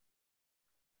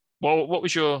 Well, what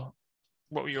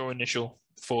were your initial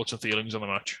thoughts and feelings on the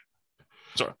match?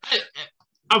 Sorry.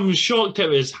 I'm shocked it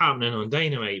was happening on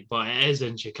Dynamite, but it is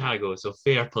in Chicago, so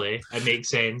fair play. It makes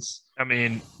sense. I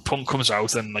mean, Punk comes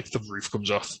out and like the roof comes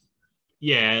off.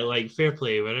 Yeah, like fair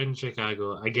play. We're in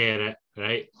Chicago. I get it,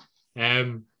 right?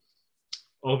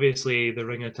 Obviously the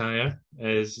ring attire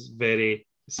is very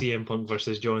CM Punk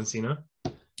versus John Cena.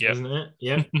 Yeah. Isn't it?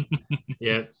 Yeah.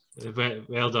 Yeah.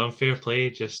 Well done. Fair play.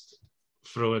 Just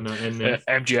throwing that in there.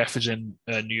 MJF is in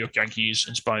New York Yankees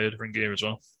inspired ring gear as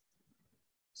well.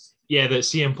 Yeah, that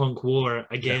CM Punk wore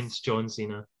against John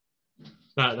Cena.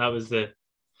 That was the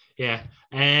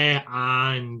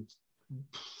and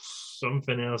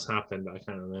something else happened, but I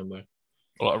can't remember.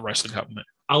 A lot of wrestling happened.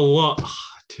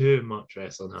 Too much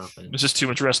wrestling happened. This is too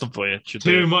much wrestling for you.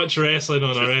 Too much wrestling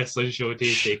on a wrestling show,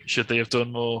 Tasty. Should they have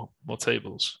done more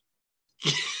tables?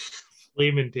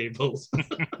 Flaming tables.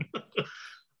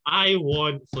 I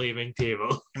want flaming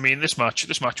table. I mean, this match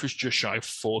was just shy of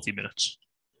 40 minutes.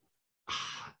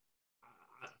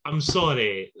 I'm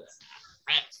sorry.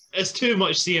 It's too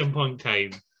much CM Punk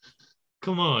time.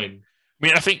 Come on. I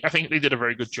mean, I think they did a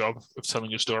very good job of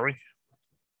telling a story.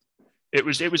 It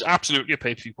was absolutely a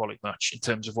pay-per-view quality match in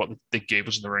terms of what they gave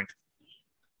us in the ring.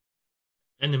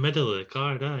 In the middle of the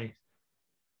card, aye.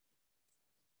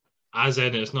 As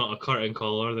in, it's not a curtain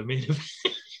call or the main event.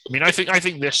 I mean, I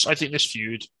think this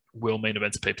feud will main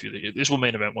event a pay-per-view. This will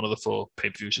main event one of the 4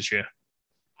 pay-per-views this year.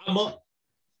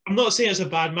 I'm not saying it's a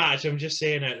bad match. I'm just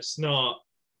saying it's not.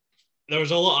 There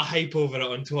was a lot of hype over it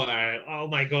on Twitter. Oh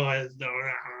my god, no,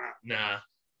 nah,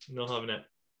 not having it.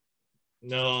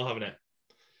 No, having it.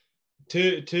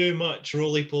 Too much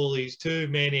roly polies. Too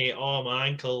many. Oh, my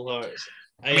ankle hurts.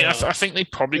 I think they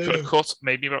probably could have cut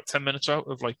maybe about 10 minutes out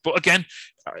of like. But again,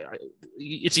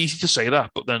 it's easy to say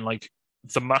that, but then like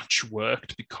the match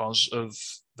worked because of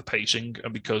the pacing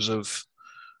and because of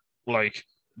like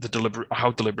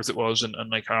how deliberate it was and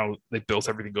like how they built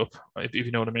everything up. If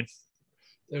you know what I mean.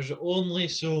 There's only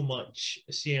so much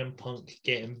CM Punk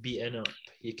getting beaten up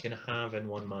you can have in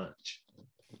one match.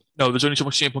 No, there's only so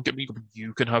much CM Punk getting beaten up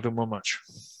you can have in one match.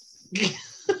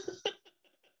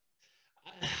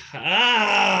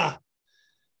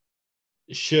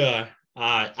 Sure.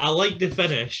 I like the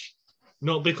finish,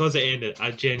 not because it ended.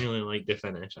 I genuinely like the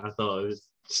finish. I thought it was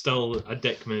still a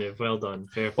dick move. Well done,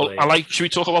 fair play. Well, should we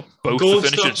talk about both the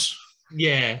finishes?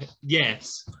 Yeah.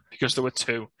 Yes. Because there were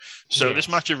two. So this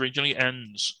match originally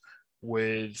ends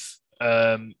with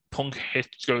Punk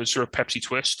goes through a Pepsi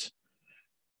twist,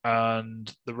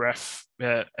 and the ref,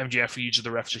 MJF uses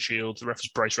the ref as a shield. The ref is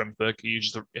Bryce Remsburg. He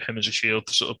uses him as a shield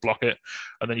to sort of block it,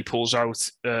 and then he pulls out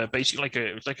basically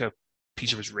it's like a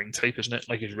piece of his ring tape, isn't it?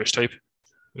 Like his wrist tape.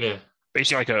 Yeah.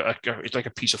 Basically, it's like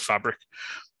a piece of fabric,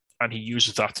 and he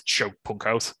uses that to choke Punk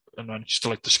out, and then just to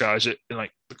like disguise it in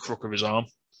like the crook of his arm.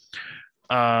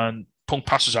 And Punk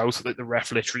passes out. Like the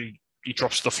ref literally, he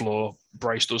drops to the floor.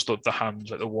 Bryce does the hands,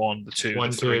 like the 1, the 2,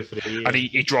 the 3, yeah. and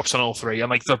he drops on all three.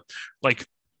 And when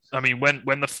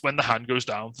the hand goes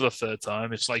down for the third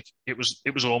time, it's like it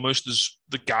was almost as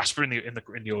the gasper in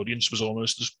the audience was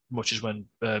almost as much as when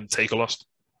Taker lost.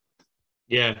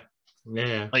 Yeah.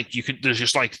 Like there's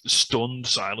just like stunned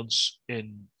silence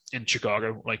in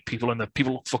Chicago. Like people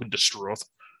look fucking distraught.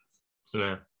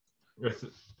 Yeah.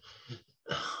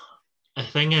 The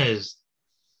thing is,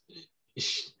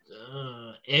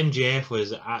 MJF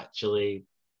was actually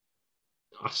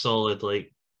a solid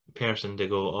like person to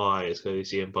go, oh, it's going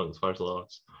to be CM Punk's first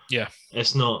loss. Yeah.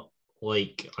 It's not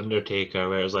like Undertaker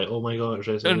where it's like, oh my god, it's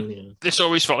WrestleMania. This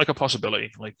always felt like a possibility.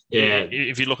 Like, yeah,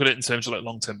 if you look at it in terms of like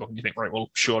long-term booking, you think, right, well,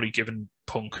 surely given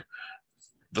Punk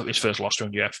his first loss to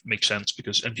MJF makes sense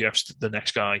because MJF's the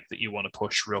next guy that you want to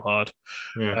push real hard.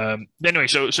 Yeah. Anyway,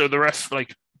 so the ref,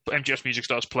 like, MJF's music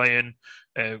starts playing.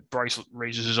 Bryce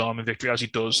raises his arm in victory. As he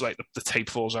does, like the tape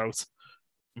falls out.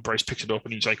 Bryce picks it up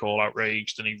and he's like all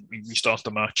outraged and he restarts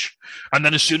the match. And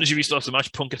then as soon as he restarts the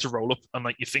match, Punk gets a roll up and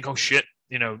like you think, oh shit,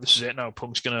 this is it now.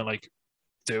 Punk's gonna like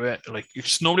do it. Like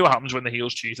it's normally what happens when the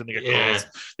heels cheat and they get caught.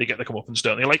 They get the comeuppance,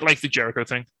 don't they? Like the Jericho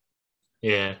thing.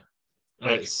 Yeah,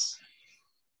 like,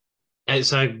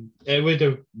 it would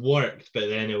have worked, but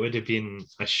then it would have been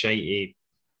a shitey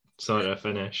sort of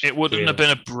finish. It wouldn't have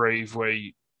been a brave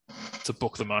way to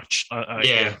book the match.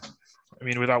 I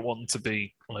mean, without wanting to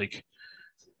be like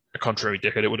a contrary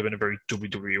dickhead, it would have been a very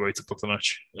WWE way to book the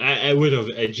match.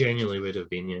 It genuinely would have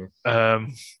been, yeah.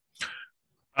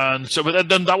 And so, but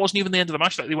then that wasn't even the end of the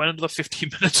match. Like they went another 15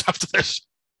 minutes after this,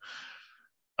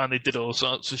 and they did all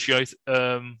sorts of shit.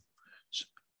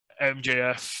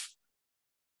 MJF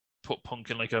put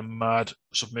Punk in like a mad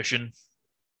submission.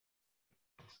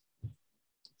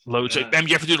 Loads.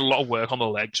 MJF did a lot of work on the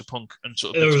legs of Punk and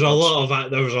sort of. There was a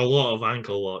lot of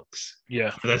ankle locks. Yeah.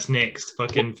 For this next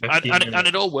fucking 15 and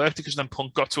it all worked because then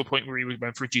Punk got to a point where he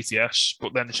went for a GTS,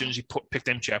 but then as soon as he picked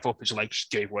MJF up, his legs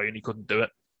just gave way and he couldn't do it.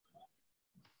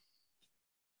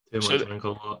 Too much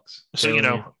ankle locks. So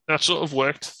that sort of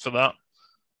worked for that.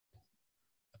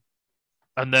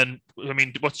 And then, I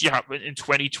mean, what did you have in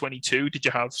 2022? Did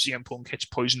you have CM Punk hits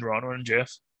Poison Rana and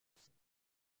MJF?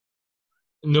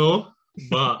 No.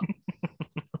 But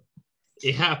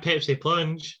he had a Pepsi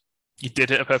plunge. He did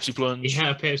hit a Pepsi plunge. He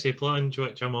had a Pepsi plunge,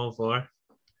 which I'm all for.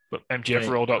 But MJF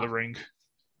rolled out the ring.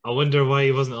 I wonder why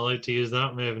he wasn't allowed to use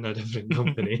that move in a different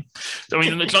company. I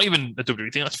mean, it's not even a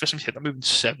WWE thing. That's the first time he's hit that move in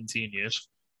 17 years.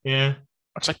 Yeah.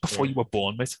 That's like before you were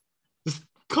born, mate.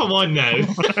 Come on now.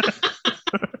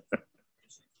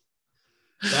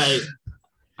 Right.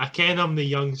 I ken I'm the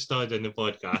young stud in the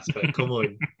podcast, but come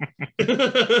on.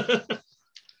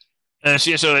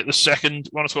 So like the second, I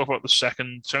want to talk about the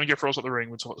second. So MJF rolls out the ring.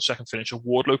 We'll talk about the second finish.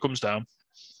 Wardlow comes down,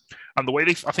 and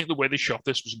I think the way they shot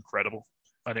this was incredible,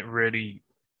 and it really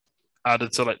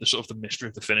added to like the sort of the mystery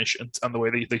of the finish, and the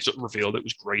way they sort of revealed it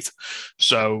was great.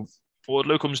 So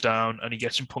Wardlow comes down and he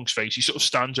gets in Punk's face. He sort of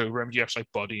stands over MJF's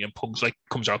like body, and Punk's like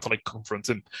comes out to like confront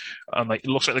him, and like it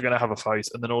looks like they're gonna have a fight,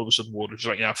 and then all of a sudden Wardlow's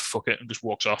like, yeah, fuck it, and just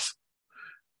walks off,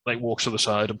 like walks to the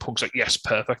side, and Punk's like, yes,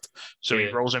 perfect. So he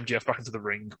rolls MJF back into the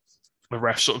ring. The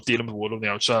ref sort of dealing with Wardlow on the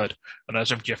outside, and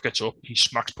as MJF gets up, he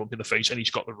smacks Punk in the face, and he's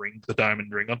got the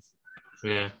diamond ring on.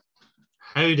 Yeah.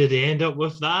 How did he end up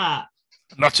with that?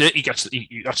 And that's it. That's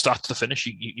the finish.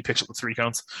 He picks up the 3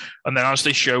 count, and then as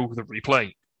they show the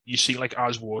replay, you see like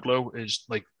as Wardlow is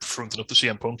like fronting up to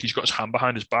CM Punk, he's got his hand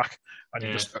behind his back, and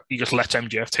he just lets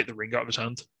MJF take the ring out of his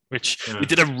hand, which we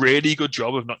did a really good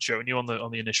job of not showing you on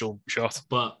the initial shot.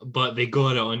 But they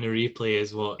got it on the replay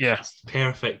is what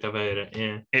perfect about it.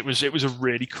 Yeah, it was a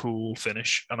really cool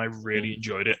finish, and I really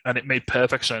enjoyed it, and it made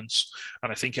perfect sense.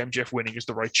 And I think MJF winning is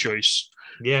the right choice.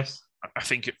 Yes, I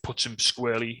think it puts him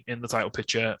squarely in the title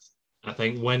picture. I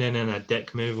think winning in a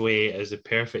dick move way is the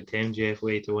perfect MJF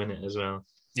way to win it as well.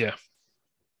 Yeah.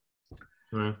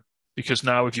 Because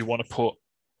now if you want to put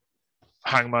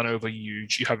Hangman over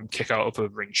huge, you have him kick out of a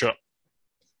ring shot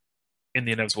in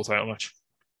the inevitable title match.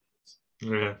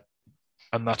 Yeah.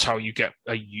 And that's how you get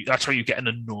an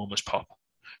enormous pop.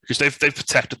 Because they've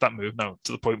protected that move now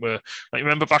to the point where, like,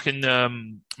 remember back in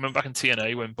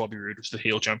TNA when Bobby Roode was the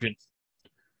heel champion?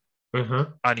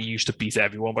 And he used to beat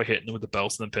everyone by hitting them with the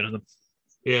belt and then pinning them.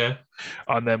 Yeah.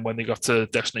 And then when they got to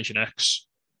Destination X,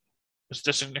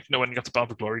 when he got to Bound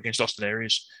for Glory against Austin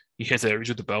Aries, he hit Aries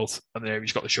with the belt, and then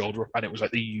Aries got the shoulder up, and it was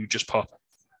like the hugest pop.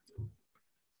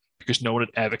 Because no one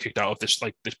had ever kicked out of this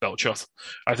belt shot.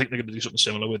 I think they're going to do something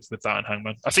similar with that and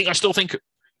Hangman. I still think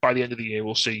by the end of the year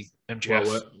we'll see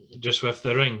MJF. Just with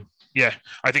the ring. Yeah,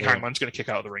 I think Hangman's going to kick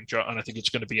out of the ring shot, and I think it's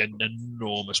going to be an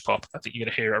enormous pop. I think you're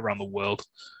going to hear it around the world.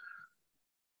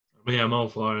 Yeah, I'm all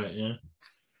for it. Yeah.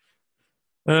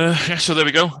 So there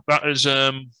we go. That is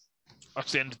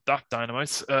that's the end of that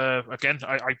Dynamite. Again,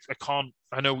 I can't.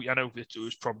 I know. It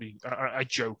was probably. I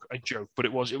joke, but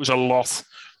it was a lot.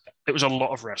 It was a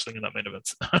lot of wrestling in that main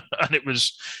event, and it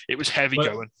was heavy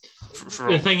going.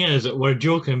 The thing is, we're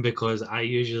joking because I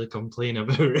usually complain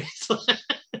about wrestling.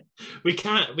 we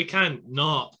can't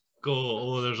not go,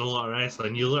 oh, there's a lot of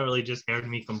wrestling. You literally just heard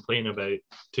me complain about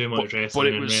too much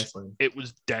wrestling and wrestling. It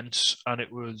was dense, and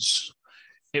it was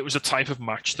a type of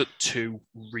match that two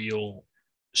real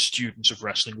students of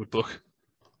wrestling would book.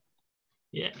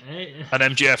 Yeah. And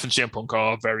MJF and CM Punk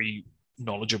are very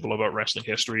knowledgeable about wrestling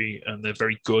history, and they're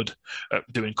very good at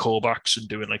doing callbacks and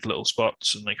doing like little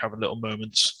spots and like having little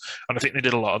moments. And I think they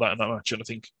did a lot of that in that match. And I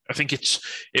think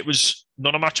it was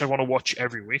not a match I want to watch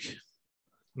every week.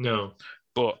 No.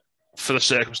 But for the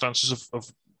circumstances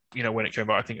of when it came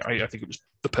out, I think it was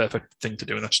the perfect thing to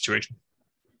do in that situation.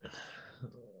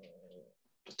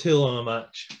 Too long a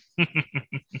match.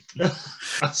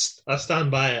 I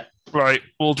stand by it. Right,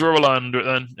 we'll draw a line under it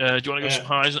then. Do you want to go some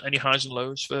any highs and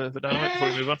lows for Dynamite before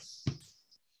we move on?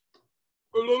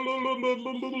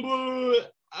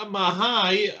 My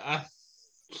high,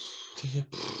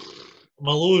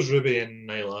 my low is Ruby and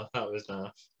Nyla. That was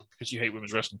naff. Because you hate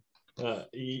women's wrestling. I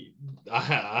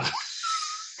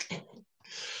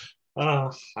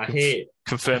hate...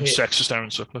 Confirmed sexist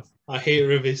Aaron Sutcliffe. I hate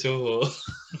Ruby Soho.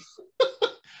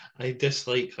 I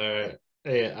dislike her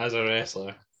as a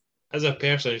wrestler. As a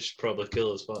person, she's probably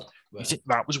cool as fuck. You think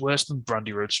that was worse than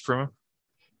Brandy Rhodes' promo?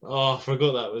 Oh, I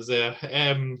forgot that was there.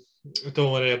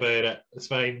 Don't worry about it. It's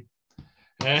fine.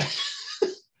 I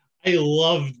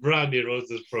loved Brandy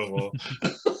Rhodes' promo.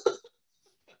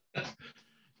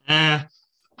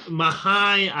 My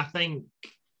high, I think,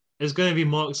 is going to be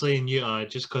Moxley and Utah,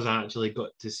 just because I actually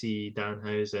got to see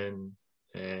Danhausen.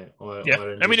 It was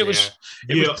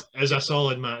a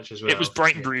solid match as well. It was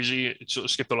bright and breezy. It sort of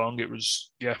skipped along. It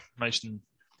was nice, and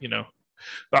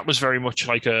that was very much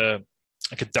like a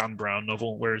Dan Brown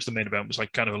novel, whereas the main event was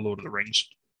like kind of a Lord of the Rings.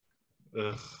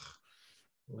 But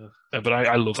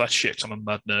I love that shit. I'm a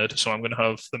mad nerd, so I'm going to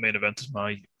have the main event as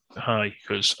my high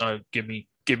because give me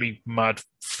mad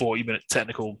 40-minute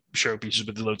technical showpieces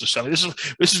with loads of selling. This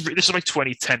is like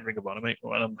 2010 Ring of Honor, mate,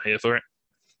 and I'm here for it.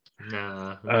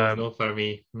 Nah, no for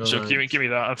me. No, so give me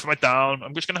that. And for my down,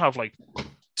 I'm just gonna have like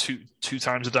two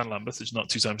times the Dan Lambert. It's not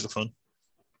two times the fun.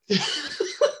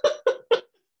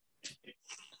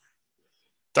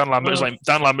 Dan Lambert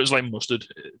is like mustard.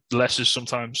 Less is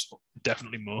sometimes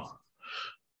definitely more.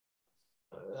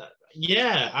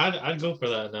 Yeah, I'd go for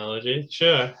that analogy.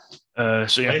 Sure. There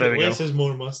we go. Less is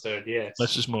more mustard. Yes.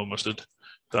 Less is more mustard.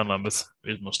 Dan Lambert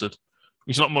is mustard.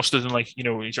 He's not mustard and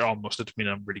he's all mustard. I mean,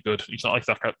 I'm really good. He's not like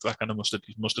that kind of mustard.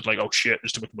 He's mustard like, oh shit,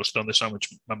 there's too much mustard on this sandwich.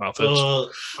 My mouth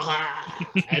hurts.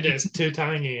 It is too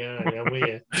tiny. I'm with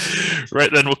you.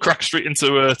 Right then, we'll crack straight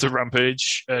into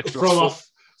Rampage.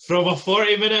 From a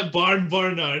 40-minute barn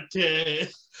burner to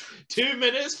 2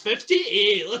 minutes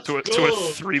 58. Let's go. To a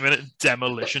 3-minute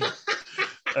demolition.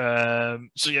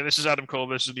 This is Adam Cole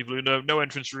versus Evil Uno. No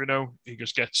entrance for Uno. He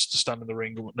just gets to stand in the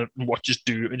ring and watch his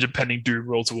impending doom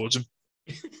roll towards him.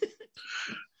 It's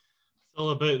all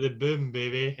about the boom,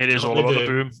 baby. It is all about the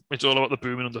boom. It's all about the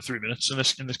boom in under 3 minutes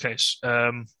in this case.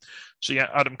 Adam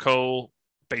Cole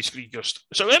basically just.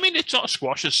 So I mean, it's not a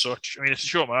squash as such. I mean, it's a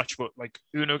short match, but like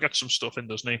Uno gets some stuff in,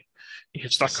 doesn't he? He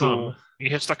hits that cool. He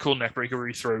hits that cool neck breaker where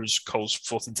he throws Cole's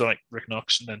foot into like Rick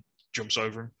Knox and then jumps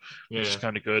over him, which is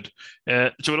kind of good.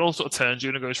 So it all sort of turns.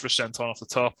 Uno goes for a senton off the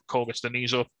top. Cole gets the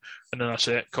knees up, and then that's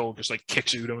it. Cole just like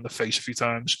kicks Uno in the face a few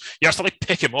times. He has to like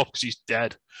pick him up because he's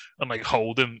dead and like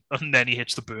hold him, and then he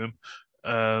hits the boom.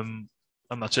 And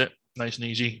that's it. Nice and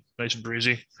easy, nice and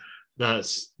breezy.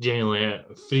 That's genuinely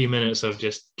it. 3 minutes of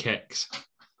just kicks.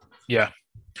 Yeah.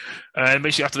 And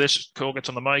basically after this, Cole gets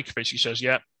on the mic, basically says,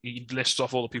 yeah, he lists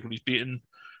off all the people he's beaten.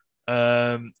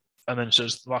 And then it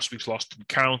says last week's loss didn't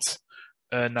count.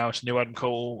 Now it's new Adam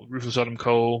Cole, ruthless Adam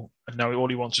Cole. And now all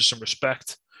he wants is some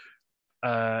respect.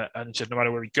 And he said no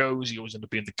matter where he goes, he always ends up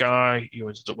being the guy. He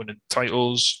always ends up winning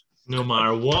titles. No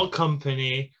matter what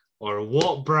company or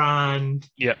what brand,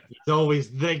 yeah, he's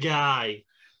always the guy.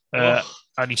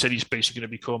 And he said he's basically going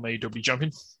to become AEW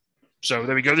champion. So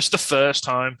there we go. This is the first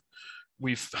time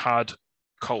we've had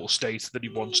Cole state that he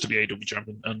wants to be AEW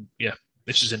champion. And yeah,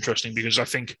 this is interesting because I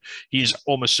think he's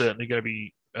almost certainly going to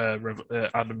be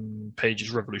Adam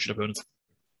Page's Revolution opponent.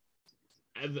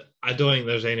 I don't think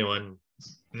there's anyone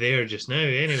there just now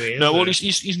anyway. No, well,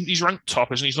 he's ranked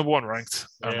top, isn't he? He's number one ranked.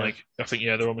 And like, I think,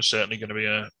 yeah, they're almost certainly going to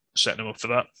be setting him up for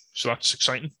that. So that's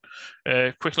exciting.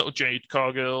 Quick little Jade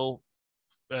Cargill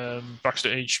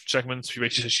backstage segment. She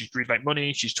basically says she's breathed like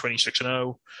money. She's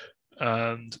 26-0.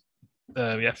 And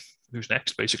yeah, who's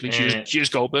next? Basically, she is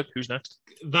Goldberg. Who's next?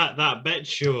 That bit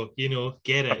show, you know,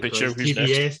 get it. That bit show, who's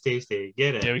TBS next? tasty,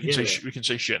 get it. Yeah, we can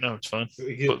say shit now. It's fine.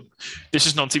 But this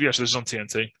is not TBS. This is on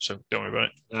TNT, so don't worry about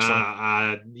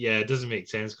it. Yeah, it doesn't make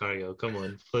sense, Cargill. Come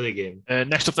on, play the game.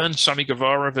 Next up, then, Sammy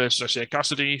Guevara versus Isaiah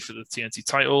Cassidy for the TNT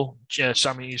title.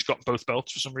 Sammy's got both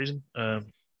belts for some reason.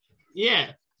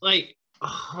 Yeah, like.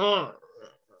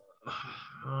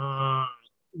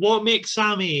 What makes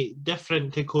Sammy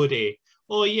different to Cody?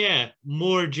 Oh yeah,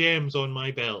 more gems on my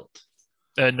belt.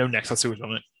 No neck tattoos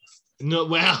on it. No,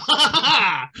 well,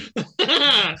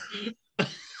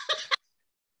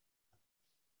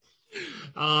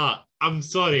 I'm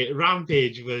sorry.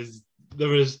 Rampage there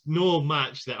was no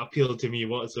match that appealed to me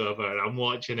whatsoever. I'm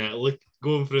watching it,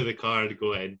 going through the card,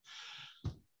 going,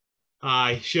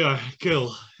 aye, sure,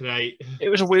 cool, right. It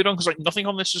was a weird one because like nothing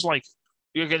on this is like.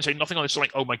 You're going to say nothing on this is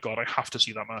like, oh my god, I have to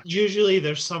see that match. Usually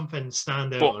there's something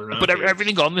stand out on Rampage. But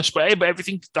everything on this, but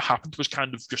everything that happened was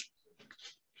kind of just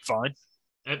fine.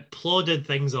 It plodded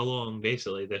things along,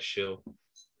 basically, this show.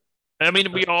 I mean,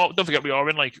 don't forget, we are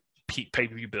in like peak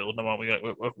pay-per-view build now, aren't we? Like,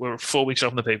 we're 4 weeks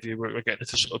out from the pay-per-view. We're getting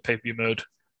into sort of pay-per-view mode.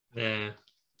 Yeah.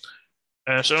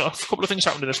 So a couple of things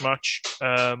happened in this match.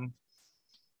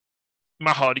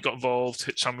 Matt Hardy got involved,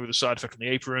 hit Sammy with a side effect on the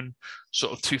apron.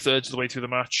 Sort of 2/3 of the way through the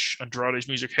match, Andrade's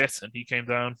music hit, and he came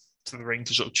down to the ring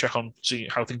to sort of check on, see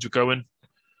how things were going.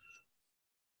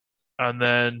 And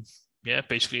then, yeah,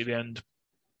 basically at the end,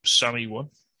 Sammy won.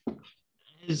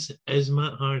 Is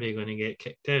Matt Hardy going to get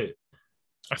kicked out?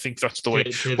 I think that's the way.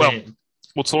 Well,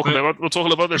 we'll talk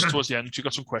about this towards the end. You've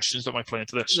got some questions that might play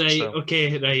into this. Right, so.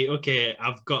 Okay.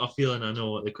 I've got a feeling I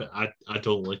know what I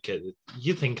don't look at it.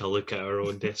 You think I look at our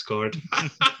own Discord?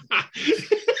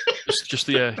 just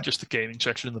the gaming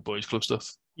section and the boys club stuff.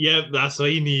 Yep, that's all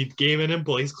you need. Gaming and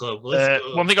boys club. Let's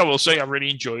go. One thing I will say, I really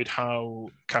enjoyed how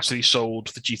Cassidy sold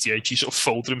the GTH. He sort of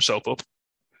folded himself up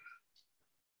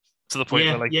to the point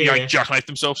where he jackknifed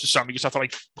himself, so Sammy just had to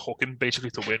like hook him basically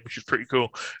to win, which is pretty cool.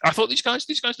 I thought these guys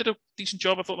did a decent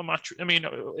job. I thought the match. I mean,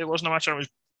 it wasn't a match I was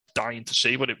dying to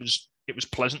see, but it was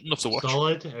pleasant enough to watch.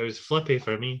 Solid. It was flippy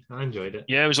for me. I enjoyed it.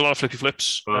 Yeah, it was a lot of flippy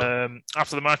flips. Oh.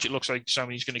 After the match, it looks like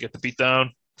Sammy's going to get the beat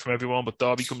down from everyone, but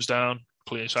Darby comes down,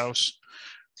 clears house,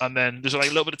 and then there's like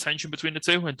a little bit of tension between the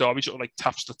two, and Darby sort of like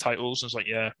taps the titles and is like,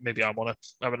 "Yeah, maybe I want to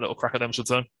have a little crack at them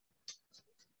sometime."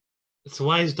 So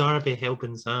why is Darby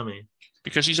helping Sammy?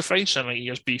 Because he's a face and like he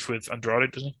has beef with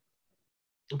Andrade, doesn't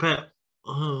he? But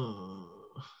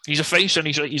he's a face and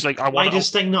he's like, I want. Why does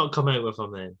Sting not come out with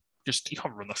him then? Just he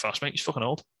can't run that fast, mate. He's fucking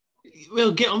old.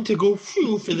 Well, get him to go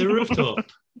through for the rooftop.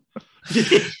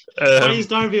 Why is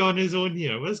Darby on his own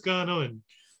here? What's going on?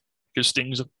 Because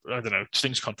Sting's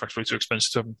contract's way too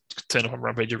expensive to have him turn up on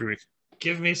Rampage every week.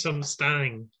 Give me some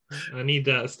Stang. I need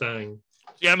that Stang.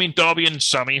 Yeah, I mean Darby and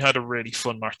Sammy had a really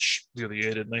fun match the other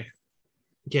year, didn't they?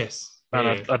 Yes.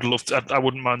 And yeah. I'd love to. I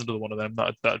wouldn't mind another one of them.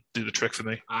 That'd do the trick for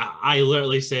me. I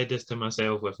literally said this to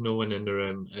myself with no one in the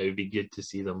room. It would be good to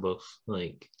see them both.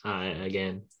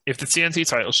 Again. If the TNT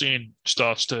title scene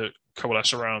starts to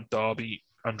coalesce around Darby,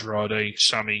 Andrade,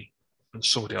 Sammy, and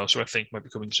somebody else who I think might be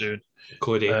coming soon.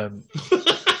 Cody.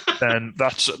 then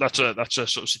that's a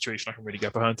sort of situation I can really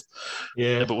get behind.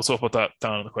 Yeah. But we'll talk about that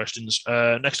down in the questions.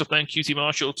 Next up then, QT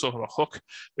Marshall talking about Hook.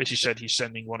 Basically said he's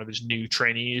sending one of his new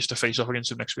trainees to face off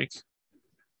against him next week.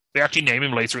 They actually name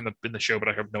him later in the show, but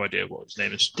I have no idea what his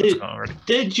name is.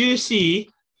 Did you see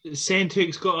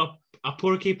Centric's got a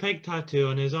Porky Pig tattoo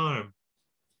on his arm?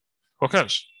 Hook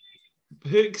has.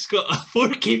 Hook's got a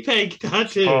Porky Pig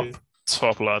tattoo.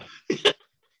 Top lad.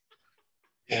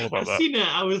 All about that. I seen it.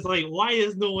 I was like, why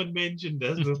has no one mentioned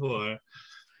this before?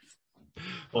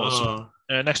 Awesome.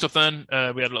 Next up then,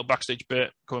 we had a little backstage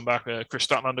bit coming back. Chris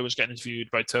Statlander was getting interviewed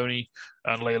by Tony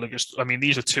and Layla.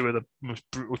 These are two of the most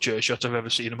brutal chair shots I've ever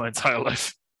seen in my entire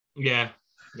life. Yeah.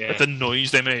 Like the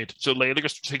noise they made. So Layla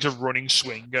just takes a running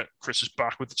swing at Chris's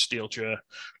back with the steel chair,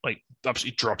 like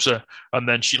absolutely drops her, and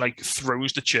then she like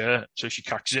throws the chair so she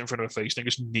catches it in front of her face and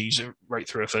just knees it right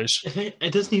through her face.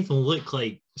 It doesn't even look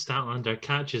like Statlander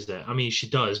catches it. I mean, she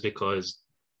does because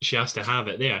she has to have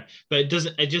it there, but it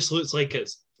doesn't. It just looks like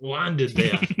it's landed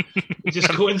there, just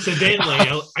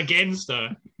coincidentally against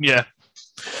her. Yeah.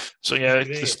 So yeah,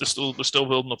 they're still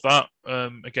building up that.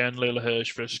 Again, Layla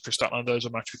Hirsch versus Chris Statlander is a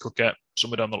match we could get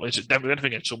somewhere down the line.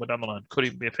 Somewhere down the line. Could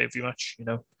even be a pay-per-view match.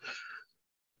 That'd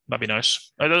be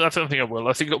nice. I don't think I will.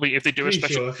 I think it'll be if they do a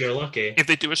special. Sure, if you're lucky. If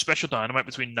they do a special Dynamite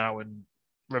between now and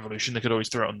Revolution, they could always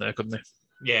throw it on there, couldn't they?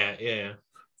 Yeah.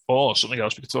 Or something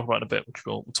else we could talk about in a bit, which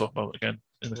we'll talk about again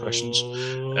in the questions.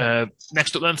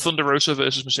 Next up then, Thunder Rosa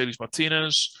versus Mercedes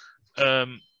Martinez.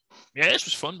 This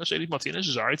was fun. Mercedes Martinez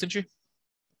is alright, isn't she?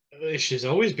 She's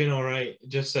always been alright,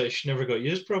 just that she never got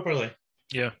used properly.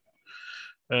 Yeah.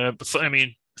 But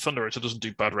Thunder Rosa doesn't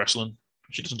do bad wrestling.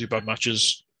 She doesn't do bad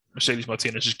matches. Mercedes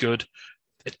Martinez is good.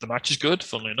 The match is good,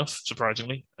 funnily enough,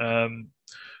 surprisingly. A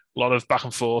lot of back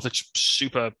and forth. It's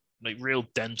super, real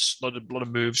dense. A lot of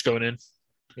moves going in.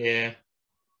 Yeah.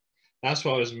 That's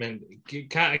what I was meant.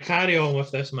 Carry on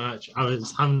with this match. I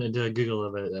was having to do a Google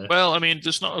about that. Well,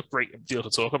 there's not a great deal to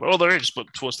talk about. Well, there is,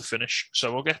 but towards the finish.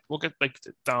 So we'll get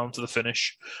down to the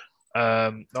finish.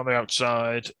 On the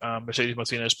outside, Mercedes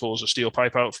Martinez pulls a steel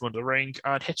pipe out from under the ring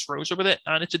and hits Rosa with it,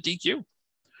 and it's a DQ.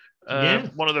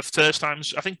 One of the first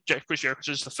times, I think Chris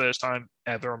Jericho is the first time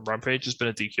ever on Rampage has been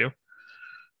a DQ.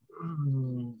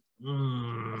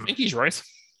 I think he's right.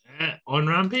 On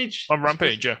Rampage? On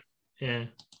Rampage, yeah. Yeah.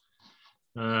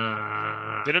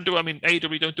 They don't do.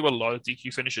 AEW don't do a lot of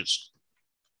DQ finishes.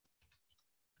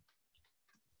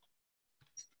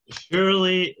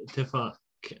 Surely to fuck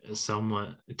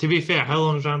someone. To be fair, how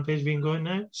long has Rampage been going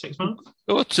now? 6 months?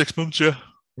 Oh, it's 6 months, yeah.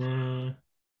 I'm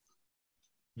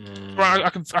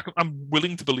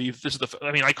willing to believe this is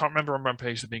I can't remember on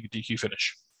Rampage there being a DQ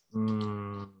finish.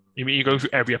 You mean you go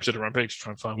through every episode of Rampage to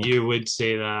try and find one? You would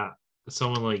say that.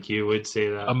 Someone like you would say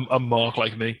that. A mark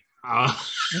like me. How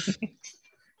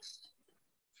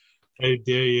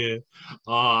dare you?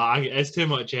 It's too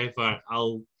much effort.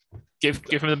 I'll give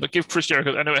Chris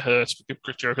Jericho. I know it hurts, but give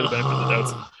Chris Jericho the benefit of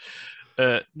the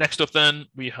doubt. Next up, then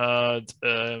we had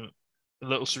a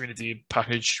little Serena Deeb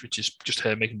package, which is just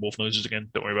her making wolf noises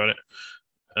again. Don't worry about it.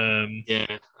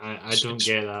 I don't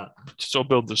get that. Just all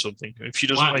build to something. If she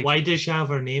doesn't, why does she have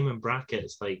her name in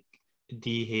brackets like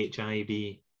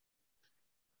DHIB?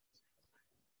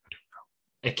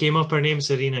 It came up her name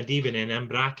Serena Deeb and in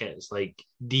brackets like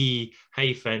D-HIB.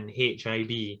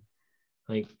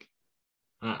 Like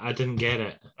I didn't get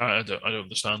it. I don't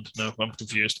understand. No, I'm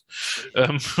confused.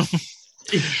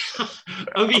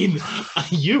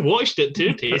 You watched it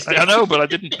too, Tasty. I know, but I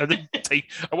didn't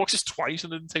take. I watched this twice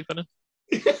and didn't take that in.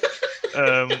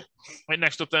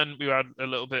 Next up, then we had a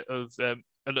little bit of a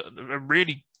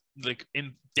really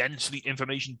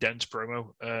information dense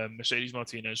promo. Mercedes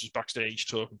Martinez was backstage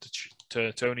talking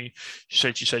to Tony.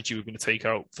 She said she was going to take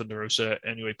out Thunder Rosa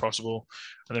any way possible,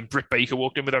 and then Britt Baker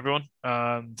walked in with everyone,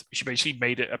 and she basically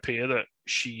made it appear that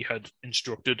she had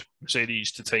instructed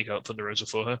Mercedes to take out Thunder Rosa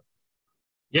for her.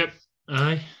 Yep.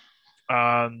 Aye.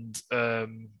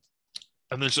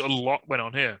 And there's a lot went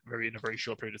on here in a very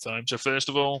short period of time. So first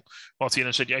of all,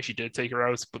 Martina said, yeah, she did take her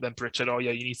out. But then Britt said, oh,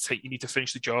 yeah, you need to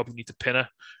finish the job. You need to pin her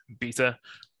and beat her.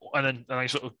 And I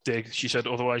sort of dig. She said,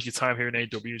 otherwise your time here in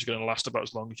AEW is going to last about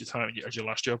as long as your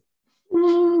last job.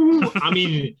 I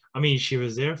mean, she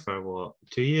was there for what,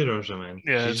 2 years or something?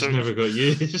 Yeah. She just never got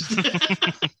used.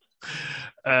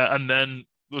 And then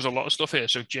there was a lot of stuff here.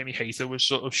 So Jamie Hayter was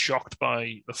sort of shocked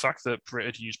by the fact that Britt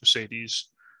had used Mercedes.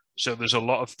 So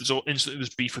instantly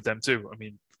there's beef with them too.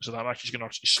 So that match is going to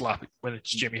actually slap when it's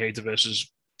Jamie Hayter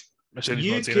versus Mercedes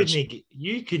Martinez.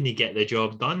 You couldn't get the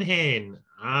job done, Hen.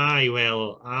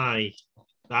 Aye.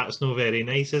 That's not very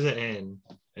nice, is it, Hen?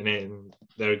 And then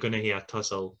they're going to hear a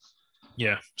tussle.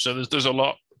 Yeah. So there's a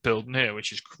lot building here,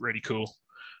 which is really cool.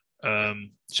 So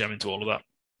I'm into all of that.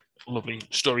 Lovely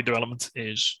story development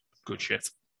is good shit.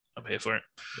 I'm here for it.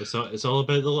 It's all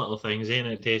about the little things, ain't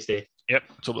it, Tasty? Yep,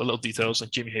 it's all the little details,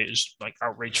 like Jimmy Hayter's like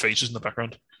outraged faces in the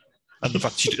background, and the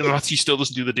fact he still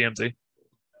doesn't do the DMT.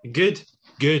 Good.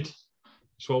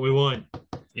 It's what we want.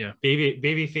 Yeah.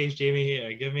 Baby face Jamie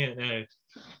Hayter, give me it now.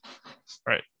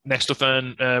 Right. Next up,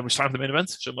 then, was time for the main event.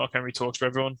 So Mark Henry talks to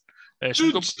everyone.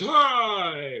 It's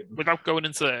time. Without going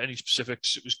into any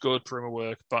specifics, it was good promo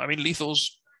work, but I mean,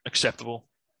 Lethal's acceptable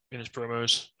in his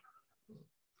promos.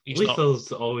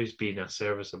 Lethal's always been a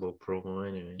serviceable promo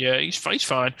anyway. Yeah, he's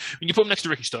fine. When you put him next to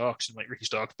Ricky Starks, and like Ricky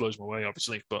Starks blows him away,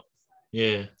 obviously, but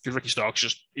yeah, because Ricky Starks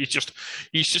he's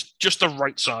just the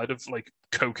right side of like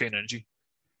cocaine energy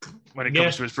when it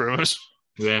comes to his promos.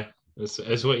 Yeah,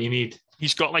 that's what you need.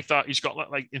 He's got like that. He's got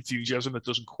that like enthusiasm that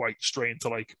doesn't quite stray into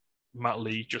like Matt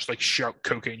Lee, just like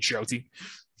cocaine shouty.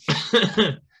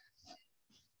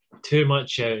 Too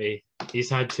much shouty. He's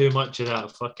had too much of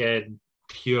that fucking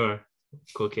pure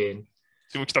cocaine.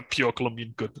 Too much of that pure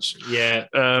Colombian goodness. Yeah.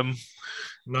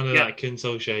 None of that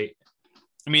Kinsel shite.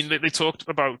 I mean, they talked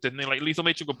about, didn't they? Like, Lethal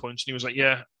made some good points, and he was like,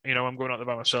 yeah, I'm going out there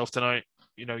by myself tonight.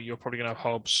 You're probably going to have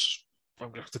Hobbs. I'm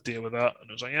going to have to deal with that. And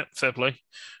I was like, yeah, fair play.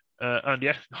 And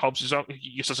yeah, Hobbs is out.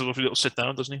 He just has a lovely little sit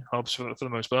down, doesn't he? Hobbs, for the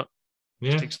most part.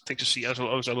 Yeah. Takes a seat, has a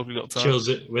lovely little time. Chills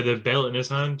it with a belt in his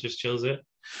hand, just chills it.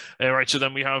 Right, so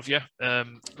then we have,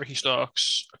 Ricky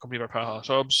Starks, accompanied by Powerhouse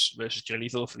Hobbs, versus Jay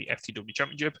Lethal for the FTW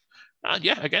Championship. And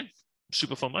yeah, again,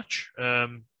 super fun match.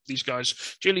 These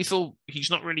guys, Jay Lethal,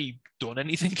 he's not really done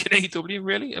anything in AEW,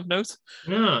 really, of note.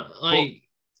 No,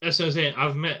 that's what I'm saying.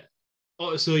 I've met.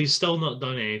 Oh, so he's still not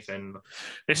done anything.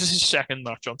 This is his second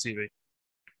match on TV.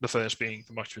 The first being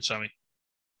the match with Sammy.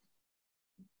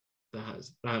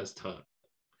 That's tough.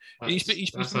 That's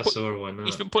a sore one.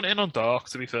 He's been putting in on Dark,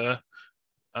 to be fair,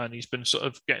 and he's been sort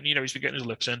of getting, he's been getting his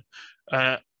licks in.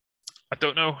 I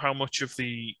don't know how much of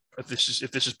this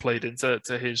is played into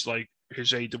his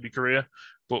AEW career,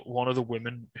 but one of the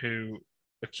women who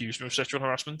accused him of sexual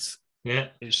harassment,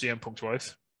 is CM Punk's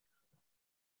wife.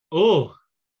 Oh.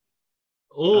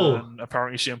 And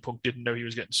apparently CM Punk didn't know he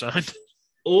was getting signed.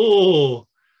 Oh,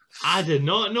 I did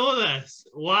not know this.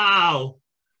 Wow.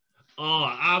 Oh,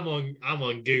 I'm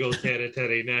on Google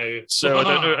territory now. So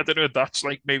I don't know if that's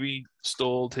like maybe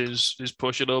stalled his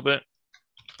push a little bit.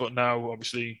 But now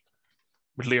obviously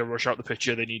with Leo Rush out the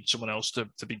picture, they need someone else to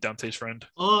be Dante's friend.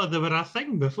 Oh, they were a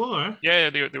thing before. Yeah,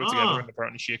 they were together, and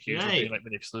apparently she accused him of being like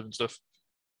manipulative and stuff.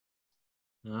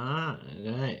 Ah,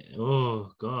 right.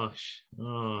 Oh gosh.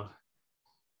 Oh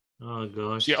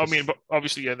gosh. Yeah, I mean, but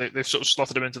obviously, yeah, they've sort of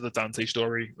slotted him into the Dante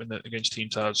story against Team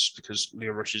Taz because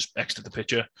Leo Rush is exited the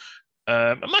picture.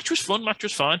 A match was fun. Match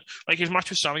was fine. Like his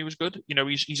match with Sammy was good.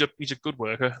 He's a good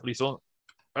worker. Lethal.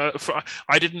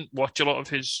 I didn't watch a lot of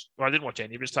his. Well, I didn't watch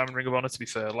any of his time in Ring of Honor. To be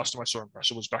fair, last time I saw him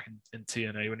wrestle was back in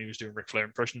TNA when he was doing Ric Flair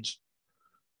impressions.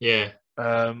 Yeah.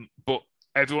 But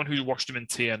everyone who watched him in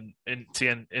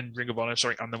Ring of Honor,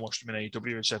 and then watched him in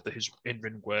AEW, has said that his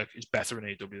in-ring work is better in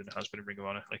AEW than it has been in Ring of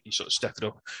Honor. Like he sort of stepped it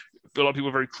up. A lot of people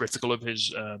were very critical of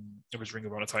his Ring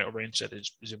of Honor title reign. Said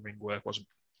his in-ring work wasn't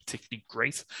particularly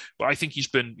great, but I think he's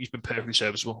been perfectly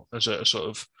serviceable as a sort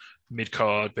of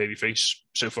mid-card babyface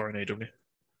so far in AEW.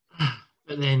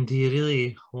 But then, do you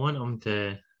really want him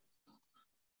to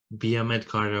be a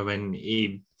mid-carder when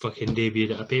he fucking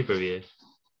debuted at a pay-per-view?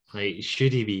 Like,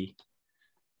 should he be?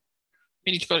 I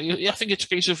mean, I think it's a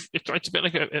case of it's a bit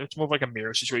like it's more of like a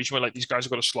mirror situation where like these guys have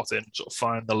got to slot in, sort of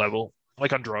find the level,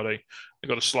 like Andrade. They've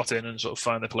got to slot in and sort of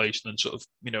find their place and then sort of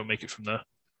make it from there.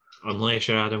 Unless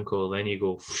you're Adam Cole, then you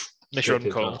go. Unless you're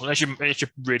Adam Cole, unless you're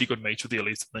really good mates with the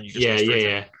Elite, then you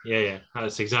just yeah.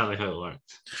 That's exactly how it worked.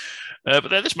 But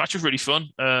then this match was really fun.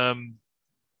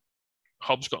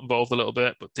 Hobbs got involved a little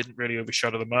bit, but didn't really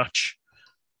overshadow the match.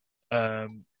 I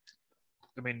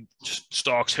mean, just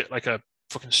Starks hit like a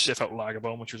fucking stiff out lager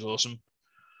bomb, which was awesome.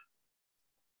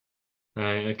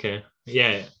 Right, okay.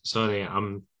 Yeah, sorry,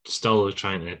 I'm still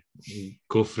trying to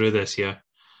go through this here.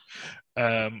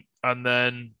 And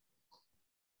then,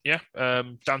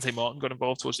 Dante Martin got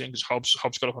involved towards the end because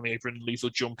Hobbs got up on the apron, Lethal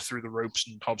jumped through the ropes,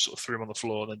 and Hobbs sort of threw him on the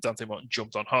floor, and then Dante Martin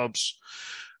jumped on Hobbs.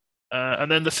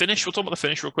 And then the finish, we'll talk about the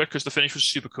finish real quick because the finish was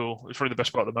super cool. It was probably the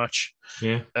best part of the match.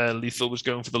 Yeah. Lethal was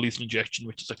going for the lethal injection,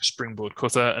 which is like a springboard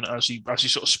cutter. And as he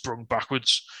sort of sprung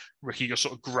backwards, Ricky just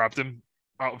sort of grabbed him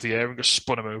out of the air and just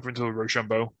spun him over into a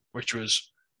Rochambeau, which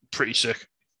was pretty sick.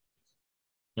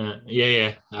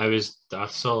 Yeah. I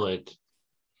saw a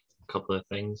couple of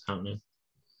things happening.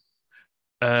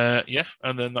 And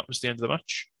then that was the end of the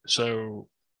match. So,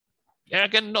 Yeah,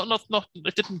 again, not.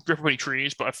 It didn't rip up any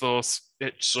trees, but I thought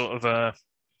it sort of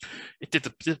it did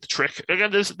the trick.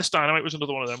 Again, this Dynamite was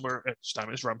another one of them where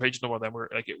Dynamite's Rampage, another one of them where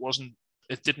like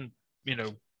it didn't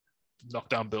knock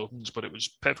down buildings, but it was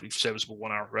perfectly serviceable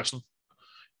 1 hour of wrestling.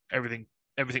 Everything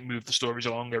moved the stories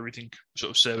along. Everything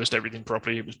sort of serviced everything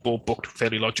properly. It was all booked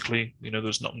fairly logically.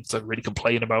 There's nothing to really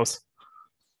complain about.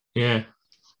 Yeah.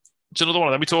 It's another one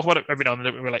of them. We talk about it every now and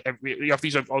then. We're like, we have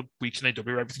these odd weeks in AW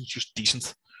where everything's just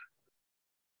decent.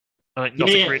 Like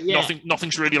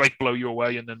nothing's really like blow you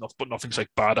away, but nothing's like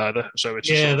bad either. So it's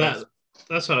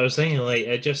that's what I was saying. Like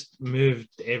it just moved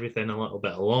everything a little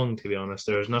bit along. To be honest,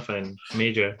 there was nothing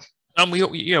major. And we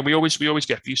always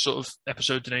get these sort of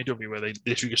episodes in AW where they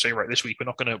literally just say, right, this week we're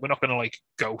not gonna like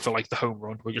go for like the home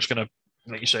run. We're just gonna,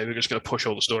 like you say, we're just gonna push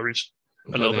all the stories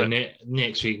a little bit.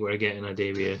 Next week we're getting a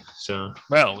debut. So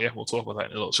well, yeah, we'll talk about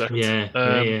that in a little second.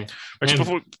 Yeah.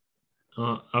 Before,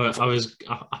 I was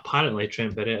apparently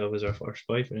Trent Beretta was our first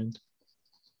boyfriend.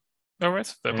 All right,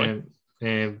 fair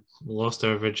play. Lost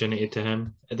our virginity to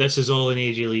him. This is all in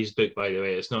AJ Lee's book, by the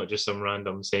way. It's not just some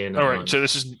random saying. All right, so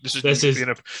this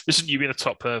is you being a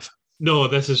top perv. No,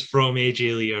 this is from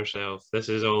AJ Lee herself. This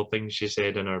is all things she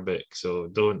said in her book. So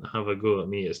don't have a go at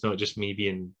me. It's not just me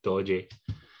being dodgy.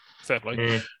 Fair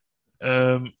play.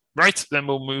 Right, then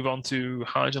we'll move on to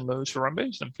highs and lows for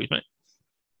Rampage. Then, please, mate.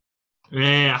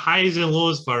 Highs and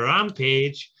lows for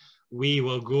Rampage. We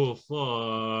will go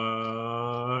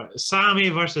for Sammy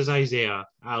versus Isaiah.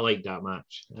 I liked that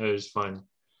match. It was fun.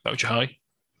 That was your high?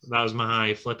 That was my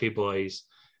high. Flippy boys.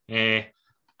 I'm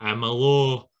a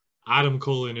low. Adam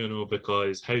Cole and Uno,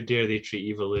 because how dare they treat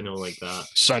Evil Uno like that?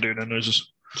 Sad Uno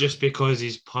noses. Just because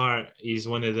he's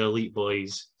one of the elite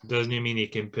boys doesn't mean he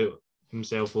can put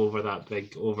himself over that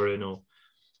big over Uno.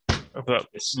 Over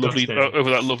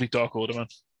that lovely Dark Order, man.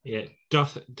 Yeah,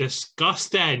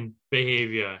 disgusting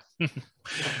behaviour.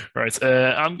 Right,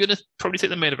 I'm gonna probably take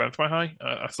the main event for my high.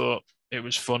 I thought it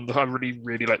was fun. I really,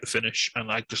 really like the finish,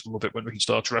 and I just love it when Ricky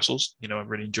Starks wrestles. I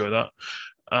really enjoy that.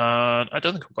 And I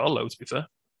don't think I've got a low, to be fair,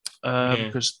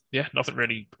 because nothing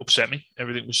really upset me.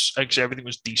 Everything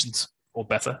was decent or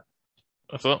better,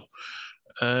 I thought.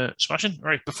 Smashing.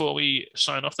 Right, before we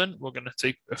sign off then, we're going to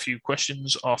take a few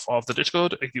questions off of the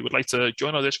Discord. If you would like to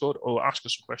join our Discord or ask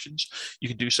us some questions, you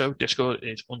can do so. Discord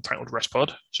is Untitled Rest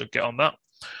Pod, so get on that.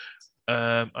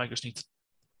 I just need to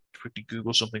quickly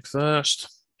Google something first.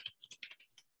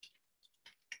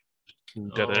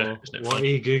 What are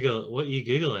you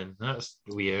Googling? That's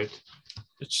weird.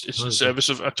 It's a service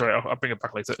of. Sorry, I'll bring it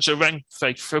back later. So then,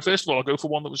 so first of all, I'll go for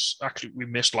one that was actually we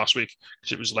missed last week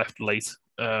because it was left late.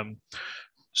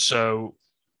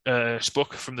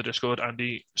 Spook from the Discord,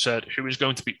 Andy said, "Who is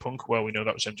going to beat Punk?" Well, we know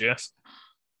that was MJF.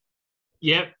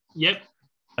 Yep.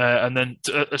 And then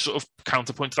a sort of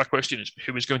counterpoint to that question is,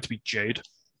 who is going to beat Jade?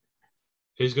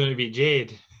 Who's going to beat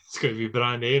Jade? It's going to be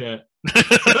Brandy, ain't it?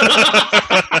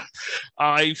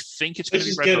 I think it's going to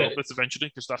be Red Velvet eventually,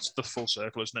 because that's the full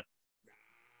circle, isn't it?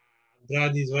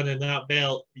 Brandy's winning that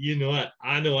belt. You know it.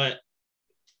 I know it.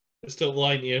 Stop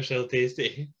lying to yourself,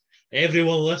 Tasty.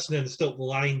 Everyone listening, stop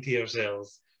lying to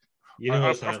yourselves. You know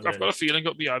what's happening. I've got a feeling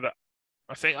it'll be either.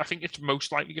 I think it's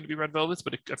most likely going to be Red Velvet,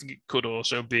 but I think it could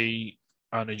also be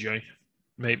Anna Jay,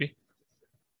 maybe.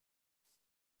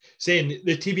 Saying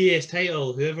the TBS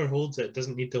title, whoever holds it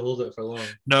doesn't need to hold it for long.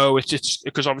 No, it's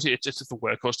because obviously it's the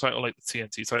workhorse title, like the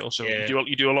TNT title. So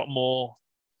you do a lot more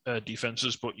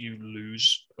defenses, but you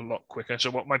lose a lot quicker. So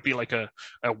what might be like a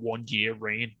 1 year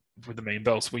reign with the main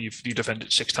belt, where you defend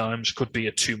it 6 times, could be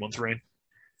a 2-month reign.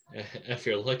 If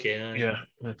you're lucky, yeah.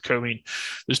 I mean,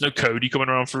 there's no Cody coming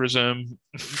around for his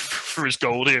for his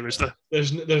gold here, is there?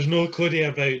 There's no Cody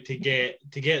about to get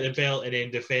the belt and then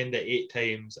defend it 8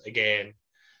 times again,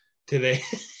 to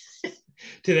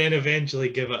then eventually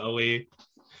give it away.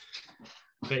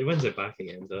 But he wins it back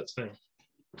again, so that's fine.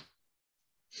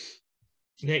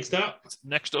 Next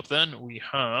up, then we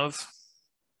have.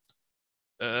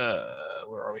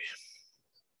 Where are we?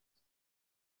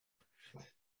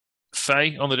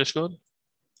 Faye on the Discord.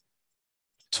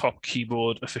 Top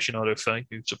keyboard aficionado Faye,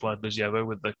 who supplied Liz Yevo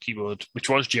with the keyboard, which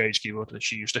was Jay's keyboard that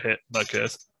she used to hit like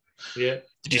Kurt. Yeah.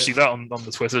 Did you see that on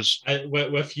the Twitters?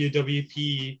 With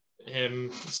UWP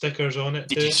stickers on it.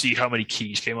 Did you see how many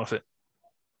keys came off it?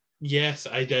 Yes,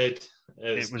 I did.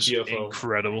 It was beautiful.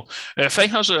 Incredible. Faye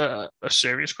has a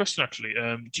serious question, actually.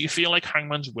 Do you feel like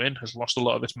Hangman's win has lost a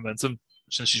lot of its momentum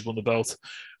since he's won the belt,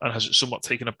 and has it somewhat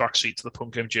taken a backseat to the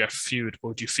Punk MJF feud,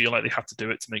 or do you feel like they had to do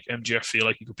it to make MJF feel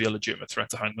like he could be a legitimate threat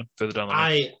to Hangman further down the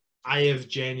line? I have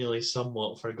genuinely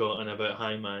somewhat forgotten about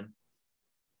Hangman.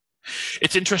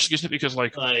 It's interesting, isn't it? Because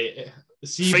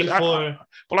See, before...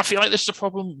 Well, I feel like this is a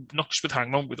problem not just with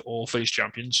Hangman, with all face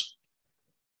champions.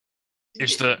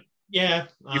 Is that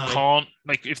you can't,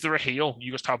 like, if they're a heel,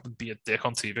 you just have them be a dick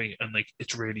on TV, and like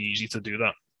it's really easy to do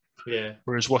that. Yeah.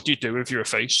 Whereas what do you do if you're a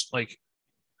face? Like,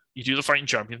 you do the fighting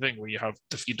champion thing where you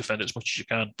defend it as much as you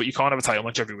can, but you can't have a title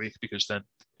match every week because then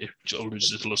it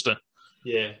loses its luster.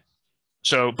 Yeah.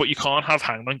 So, but you can't have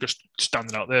Hangman just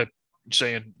standing out there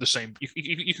saying the same.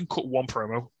 You can cut one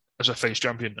promo as a face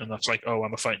champion, and that's like, oh,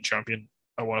 I'm a fighting champion.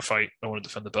 I want to fight. I want to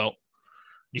defend the belt.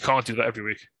 You can't do that every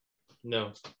week.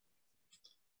 No.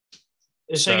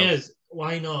 The thing is,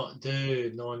 why not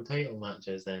do non-title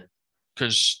matches then?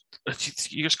 Because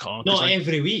you just can't. Not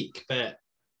every week, but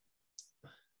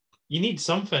you need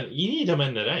something. You need them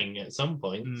in the ring at some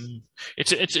point.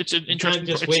 It's an interesting. You can't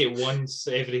just wait once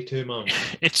every 2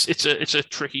 months. It's a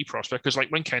tricky prospect because, like,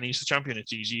 when Kenny's the champion,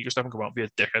 it's easy. You just have him come out and be a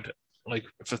dickhead like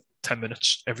for 10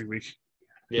 minutes every week.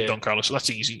 Yeah. Don Carlos, so that's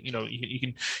easy. You know,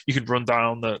 you can run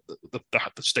down the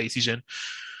state he's in.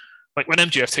 Like when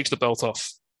MJF takes the belt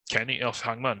off Kenny, off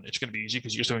Hangman, it's going to be easy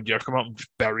because you just have MJF come out and just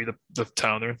bury the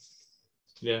town they're in.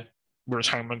 Yeah. Whereas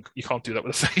Hangman, you can't do that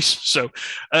with a face. So,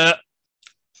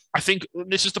 I think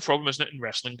this is the problem, isn't it, in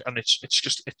wrestling? And it's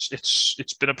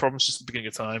been a problem since the beginning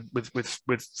of time with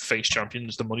face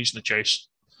champions. The money's in the chase.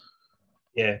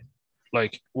 Yeah.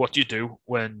 Like, what do you do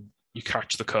when you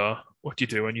catch the car? What do you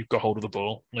do when you've got hold of the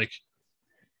ball? Like,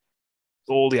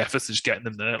 all the effort is getting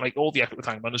them there. Like, all the effort with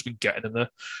Hangman has been getting them there.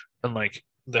 And, like,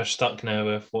 they're stuck now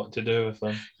with what to do with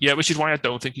them. Yeah, which is why I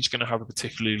don't think he's going to have a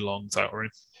particularly long title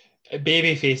reign.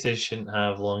 Baby faces shouldn't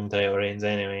have long title reigns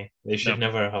anyway. They should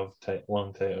never have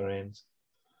long title reigns.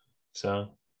 So,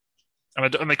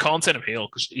 and they can't turn him heel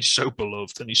because he's so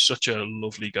beloved and he's such a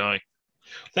lovely guy.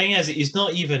 Thing is, he's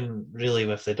not even really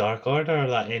with the Dark Order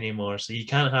that anymore, so you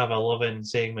can't have a loving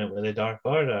segment with the Dark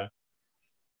Order.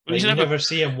 Like, you never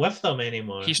see him with them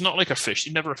anymore. He's not like a fish.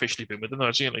 He's never officially been with them,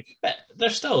 has he? Like, but they're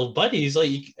still buddies.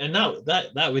 Like, and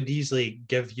that would easily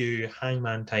give you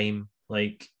Hangman time.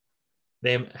 Like,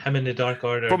 him and the Dark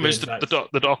Order. Problem is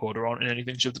the Dark Order aren't in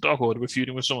anything. So if the Dark Order were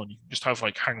feuding with someone, you can just have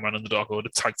like Hangman and the Dark Order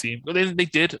tag team. But they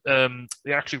did.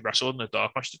 They actually wrestled in a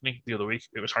dark match, didn't they? The other week,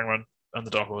 it was Hangman and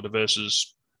the Dark Order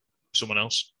versus someone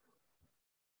else.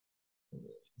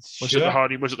 Was it the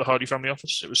Hardy family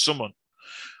office? It was someone.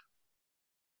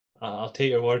 I'll take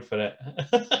your word for it.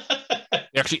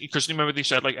 Actually, because remember they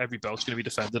said like every belt's going to be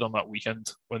defended on that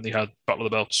weekend when they had Battle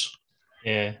of the Belts.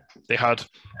 Yeah, they had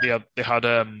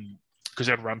because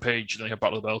they had Rampage and they had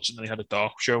Battle of the Belts and then they had a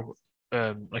dark show,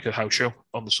 like a house show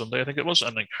on the Sunday, I think it was,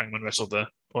 and like Hangman wrestled there,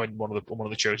 or in one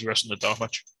of the shows he wrestled in the dark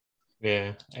match.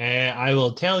 Yeah, I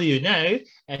will tell you now.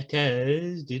 It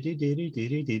is.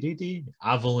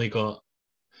 I've only got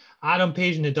Adam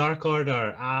Page in the Dark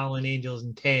Order, Alan Angels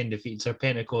in 10 defeats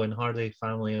Serpentico and Hardy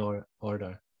Family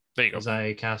Order. There you go.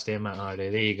 Isaiah Cassidy and Matt Hardy.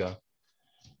 There you go.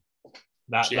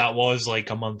 That was like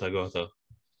a month ago, though.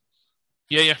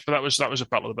 Yeah, but that was a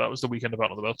Battle of the Belts. That was the weekend of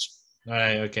Battle of the Belts. All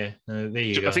right, okay. There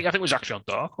you go. I think it was actually on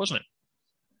Dark, wasn't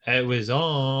it? It was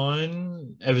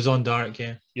on Dark,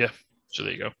 yeah. Yeah. So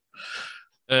there you go.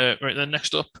 Right then,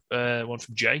 next up, one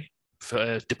from Jay,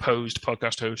 deposed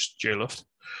podcast host Jay Luft.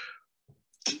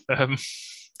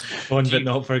 One but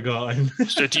not forgotten.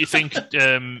 So do you think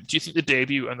the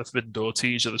debut and the Forbidden Door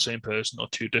tease are the same person or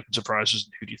two different surprises?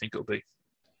 Who do you think it'll be?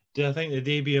 Do I think the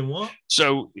debut and what?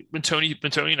 So when Tony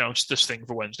announced this thing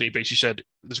for Wednesday, he basically said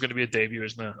there's going to be a debut,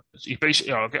 isn't there? He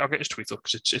basically, I'll get his tweet up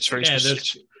because it's very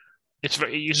specific.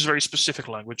 It uses very specific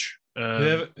language.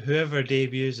 Whoever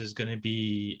debuts is going to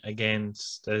be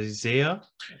against Isaiah.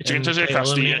 It's against Isaiah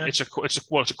Cassidy. It's a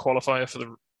qualifier for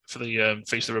the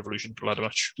Face the Revolution ladder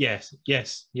match. Yes,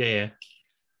 yeah.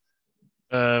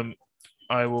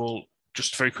 I will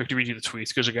just very quickly read you the tweet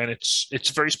because again, it's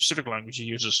very specific language he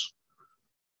uses.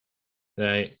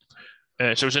 Right.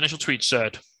 So his initial tweet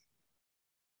said,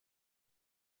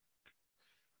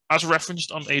 as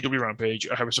referenced on AEW Rampage,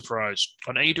 I have a surprise.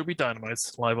 On AEW Dynamite,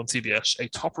 live on TBS, a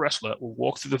top wrestler will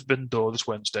walk through the Forbidden Door this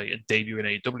Wednesday and debut in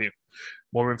AEW.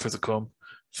 More info to come.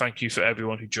 Thank you for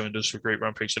everyone who joined us for a great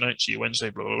Rampage tonight. See you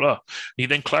Wednesday, blah, blah, blah. He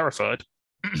then clarified.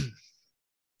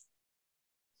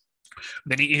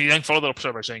 Then he then followed that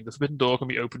up by saying, the Forbidden Door can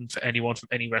be opened for anyone from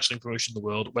any wrestling promotion in the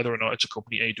world, whether or not it's a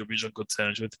company AEW is on good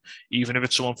terms with. Even if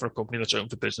it's someone from a company that's open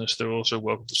for business, they're also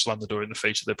welcome to slam the door in the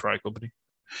face of their prior company.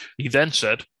 He then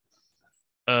said,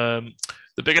 the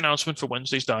big announcement for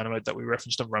Wednesday's Dynamite that we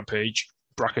referenced on Rampage,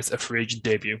 bracket a free agent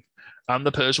debut, and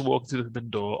the person walking through the Forbidden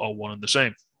Door are one and the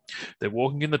same. They're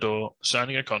walking in the door,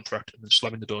 signing a contract, and then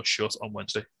slamming the door shut on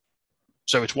Wednesday.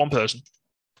 So it's one person.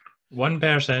 One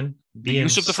person The being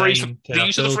use of the phrase, signed to the a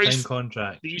use of the full-time phrase,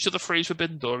 contract. the use of the phrase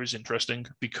Forbidden Door is interesting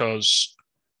because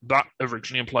that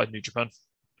originally implied New Japan,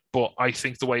 but I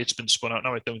think the way it's been spun out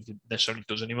now, I don't think it necessarily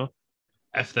does anymore.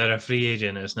 If they're a free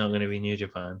agent, it's not going to be New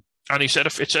Japan. And he said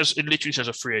it literally says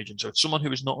a free agent, so it's someone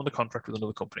who is not under contract with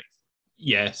another company.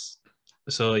 Yes.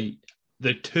 So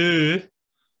the two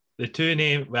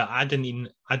names. Well, I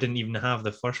didn't even have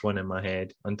the first one in my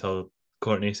head until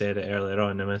Courtney said it earlier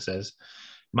on. The missus.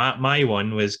 My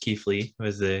one was Keith Lee,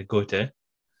 was the go-to.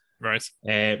 Right.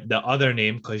 The other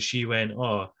name, because she went,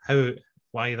 oh,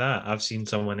 why that? I've seen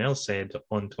someone else said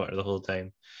on Twitter the whole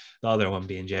time. The other one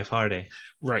being Jeff Hardy.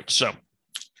 Right. So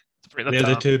they're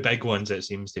the two big ones, it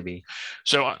seems to be.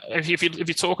 So if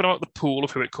you're talking about the pool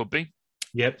of who it could be,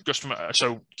 yep. Just from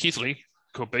so Keith Lee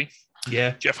could be,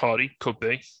 yeah. Jeff Hardy could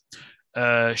be,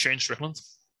 Shane Strickland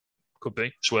could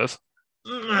be, Swerve.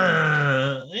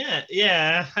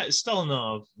 Yeah, it's still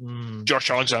not. Josh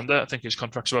Alexander, I think his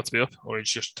contract's about to be up, or he's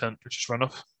just run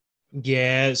up.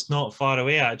 Yeah, it's not far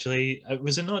away actually.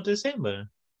 Was it not December?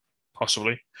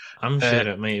 Possibly. I'm sure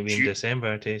it might have been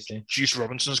December, Tasty. Juice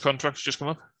Robinson's contract's just come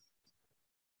up.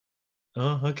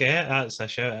 Oh, okay, that's a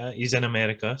shout. He's in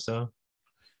America, so.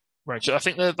 Right, so I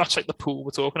think that's like the pool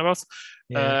we're talking about.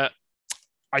 Yeah.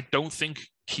 I don't think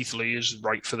Keith Lee is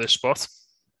right for this spot.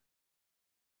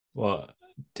 What,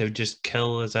 to just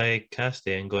kill Isaiah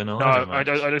Cassidy and go in a ladder match?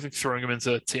 I don't think throwing him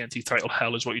into TNT title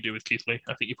hell is what you do with Keith Lee.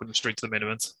 I think you put him straight to the main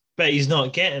event. But he's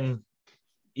not getting.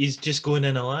 He's just going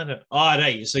in a ladder. Oh,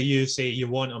 right. So you say you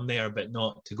want him there, but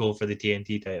not to go for the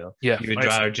TNT title. Yeah. You would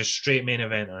rather just straight main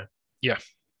eventer. Yeah.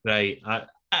 Right.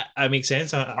 I makes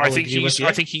sense. I think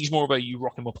he's more about you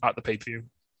rock him up at the pay-per-view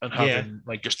and have him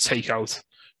like just take out,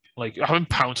 like have him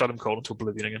pounce Adam Cole into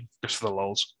oblivion again, just for the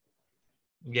lols.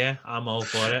 Yeah, I'm all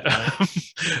for it.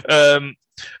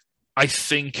 I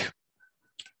think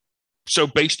so.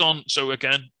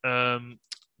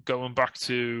 Going back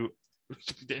to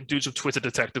do some Twitter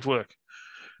detective work.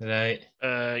 Right.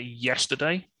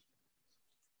 Yesterday,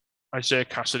 Isaiah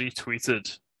Cassidy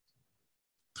tweeted,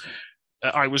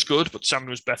 I was good, but Sammy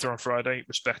was better on Friday.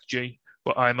 Respect G.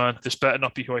 But man, this better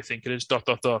not be who I think it is. ...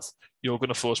 You're going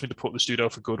to force me to put this dude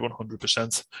out for good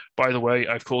 100%. By the way,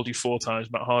 I've called you 4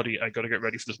 times, Matt Hardy. I got to get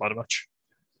ready for this ladder match.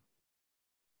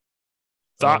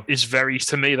 That is very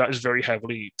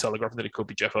heavily telegraphing that it could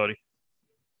be Jeff Hardy.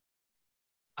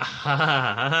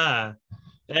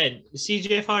 Then see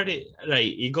Jeff Hardy,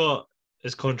 right? He got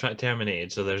his contract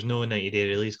terminated, so there's no 90-day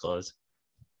release clause.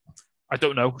 I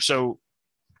don't know. So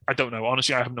I don't know.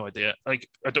 Honestly, I have no idea. Like,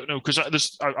 I don't know because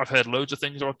I've heard loads of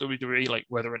things about WWE, like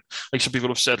whether like some people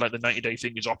have said like the 90-day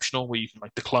thing is optional, where you can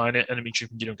like decline it and it means you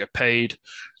don't get paid.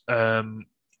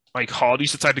 Like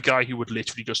Hardy's the type of guy who would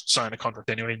literally just sign a contract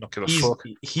anyway and not give a fuck.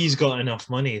 He's got enough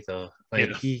money though.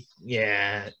 Like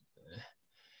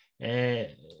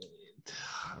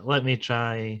let me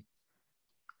try.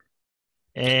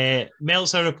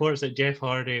 Meltzer reports that Jeff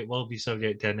Hardy will be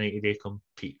subject to a 90-day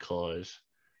compete clause.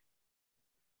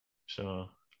 So,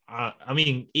 I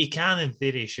mean, he can in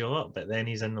theory show up, but then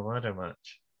he's in the ladder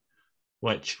match,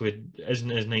 which isn't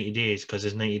his 90 days because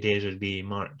his 90 days would be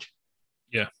March.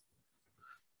 Yeah.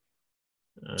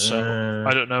 So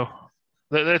I don't know.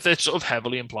 They're sort of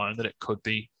heavily implying that it could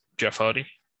be Jeff Hardy,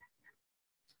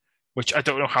 which I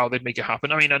don't know how they'd make it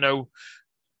happen. I mean, I know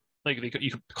like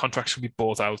contracts can be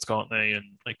bought out, can't they? And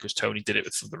like because Tony did it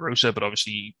with the Rosa, but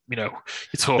obviously you're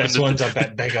talking this one's a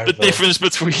bit bigger. The difference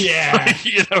between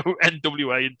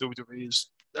NWA and WWE is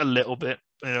a little bit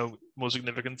more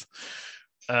significant.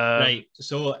 Right.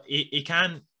 So he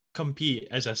can compete,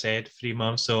 as I said, 3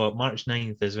 months. So March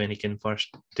 9th is when he can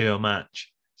first do a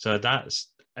match. So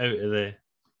that's out of the.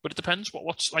 But it depends.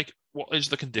 What is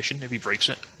the condition if he breaks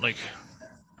it? Like,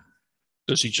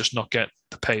 does he just not get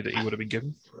the pay that he would have been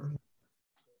given?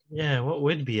 Yeah, what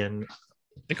would be in?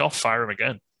 They can't fire him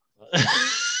again.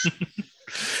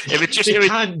 If it's just a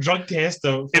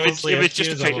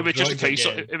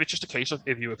case of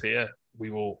if you appear, we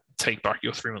will take back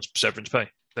your 3 months severance pay.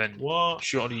 Then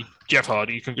surely Jeff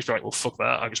Hardy, you can just be like, well, fuck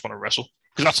that. I just want to wrestle.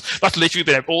 Because that's literally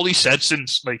been all he said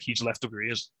since like he's left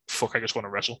WWE is, fuck, I just want to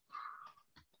wrestle.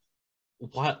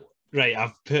 What? Right,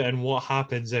 I've put in what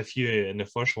happens if you, and the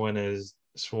first one is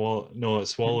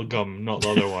swallow gum, not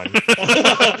the other one.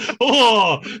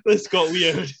 Oh, this got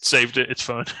weird. Saved it. It's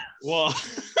fine. What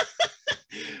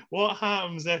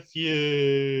happens if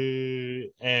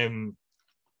you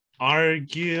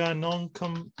argue a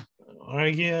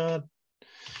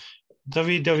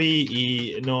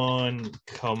WWE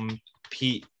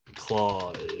non-compete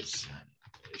clause?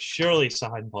 Surely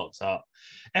something pops up.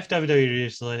 If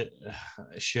WWE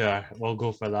sure, we'll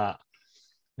go for that.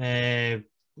 It,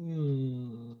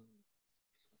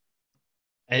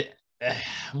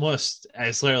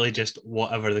 it's literally just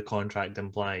whatever the contract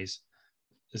implies.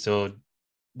 So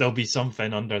there'll be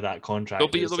something under that contract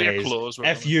There'll be a clause.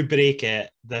 If you break it,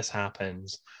 this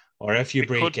happens. Or if you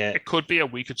break it... It could be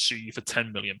we could sue you for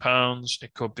 £10 million.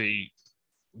 It could be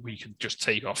we can just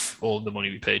take off all the money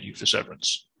we paid you for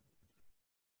severance.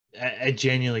 It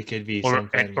genuinely could be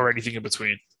something. Or anything in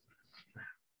between.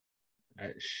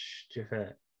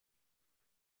 Stupid.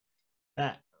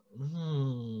 But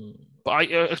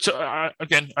I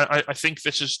think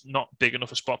this is not big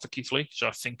enough a spot for Keith Lee. So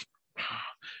I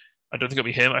don't think it'll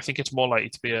be him. I think it's more likely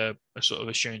to be a sort of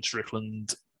a Shane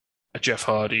Strickland, a Jeff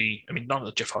Hardy. I mean, not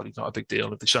that Jeff Hardy's not a big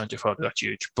deal. If they sign Jeff Hardy, that's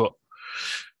huge. But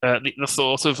the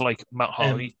thought of like Matt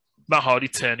Hardy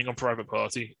turning on Private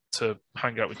Party to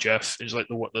hang out with Jeff is like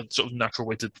the sort of natural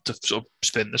way to sort of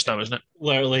spin this now, isn't it?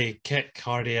 Literally kick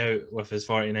Hardy out with his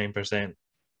 49%.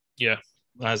 Yeah.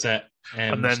 That's it.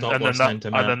 And then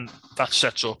that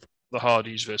sets up the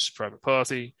Hardys versus Private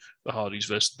Party, the Hardys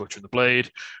versus the Butcher and the Blade,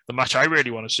 the match I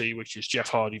really want to see, which is Jeff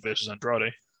Hardy versus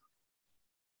Andrade.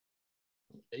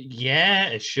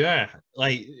 Yeah, sure.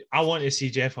 Like, I want to see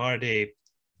Jeff Hardy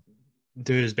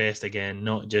do his best again,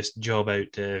 not just job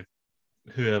out to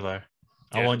whoever.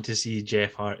 Yeah. I want to see the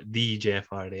Jeff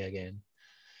Hardy again.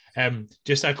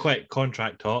 Just a quick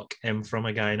contract talk from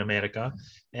a guy in America.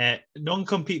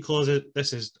 Non-compete clauses,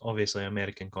 this is obviously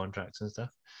American contracts and stuff.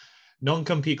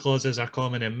 Non-compete clauses are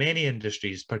common in many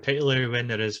industries, particularly when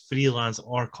there is freelance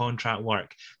or contract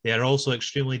work. They are also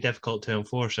extremely difficult to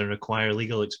enforce and require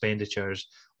legal expenditures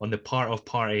on the part of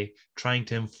party trying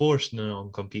to enforce the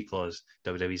non-compete clause.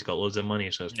 WWE's got loads of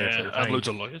money, so it's perfectly fine. And loads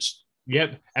of lawyers.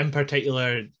 Yep. In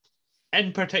particular,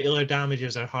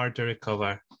 damages are hard to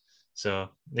recover. So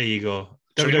there you go.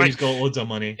 So WWE's got loads of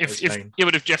money. But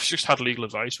if Jeff's just had legal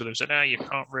advice with him, said, you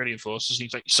can't really enforce this.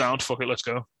 He's like, sound, fuck it, let's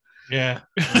go. Yeah.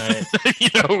 Right.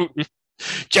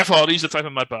 Jeff Hardy's the type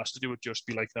of mad bastard who would just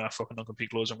be like, fucking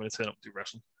non-compete clause, I'm going to turn up and do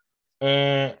wrestling.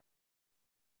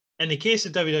 In the case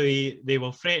of WWE, they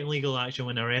will threaten legal action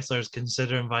when a wrestler is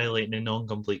considering violating a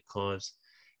non-complete clause.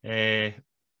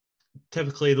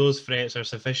 Typically, those threats are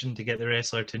sufficient to get the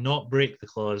wrestler to not break the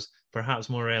clause. Perhaps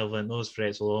more relevant, those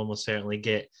threats will almost certainly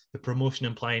get the promotion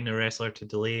implying the wrestler to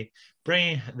delay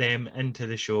bringing them into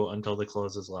the show until the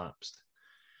clause is lapsed.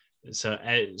 So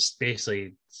it's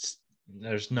basically,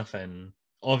 there's nothing.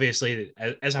 Obviously,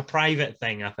 it's a private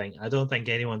thing, I think. I don't think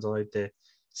anyone's allowed to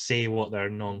say what their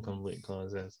non-complete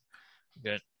clause is.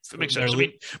 Yeah, that makes sense. I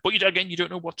mean, but you don't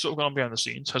know what's sort of gone on behind the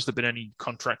scenes. Has there been any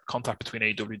contact between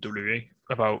AEW and WWE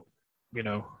about,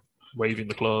 waiving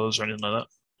the clause or anything like that?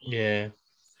 Yeah.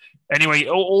 Anyway,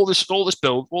 all this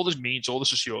build, all this means, all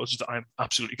this assures is that I'm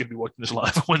absolutely going to be watching this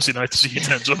live on Wednesday night to see you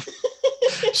turns up.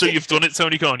 So you've done it,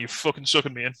 Tony Khan. You're fucking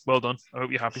sucking me in. Well done. I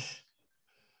hope you're happy.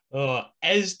 Oh,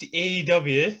 is the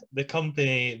AEW the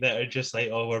company that are just like,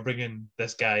 we're bringing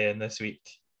this guy in this week?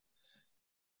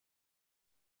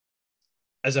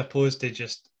 As opposed to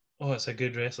just, it's a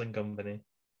good wrestling company.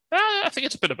 I think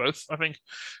it's a bit of both. I think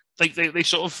they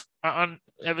sort of, and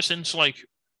ever since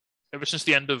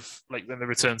the end of when they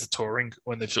returned to touring,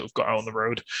 when they've sort of got out on the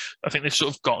road, I think they've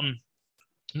sort of gotten,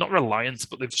 not reliant,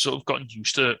 but they've sort of gotten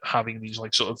used to having these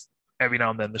sort of every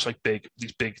now and then these big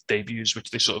debuts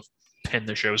which they sort of pin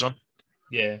their shows on.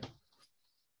 Yeah.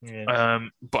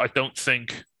 But I don't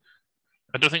think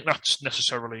that's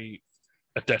necessarily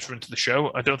a detriment to the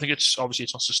show. I don't think it's not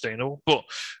sustainable. But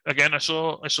again, I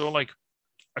saw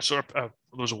there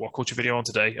was a What Culture video on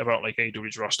today about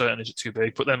AEW's roster and is it too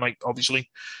big? But then obviously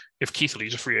if Keith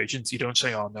Lee's a free agent, you don't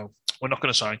say, no, we're not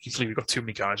going to sign Keith Lee. We've got too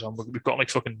many guys on. We've got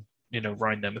fucking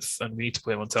Ryan Nemeth and we need to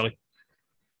play him on telly.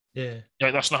 Yeah.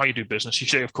 That's not how you do business. You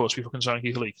say, of course, we fucking sign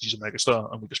Keith Lee because he's a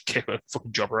megastar and we just kick a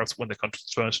fucking jobber out when their contract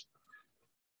expires.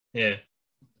 Yeah.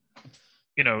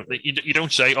 You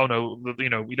don't say,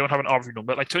 we don't have an arbitrary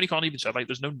number. Tony Khan even said,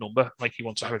 there's no number he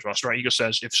wants to have his roster. Right? He just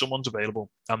says, if someone's available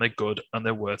and they're good and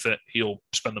they're worth it, he'll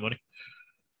spend the money.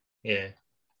 Yeah,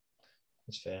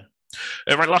 that's fair.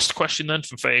 Right, last question then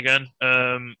from Faye again.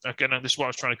 Again, this is what I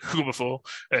was trying to Google before.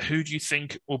 Who do you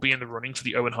think will be in the running for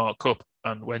the Owen Hart Cup,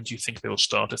 and when do you think they will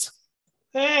start it?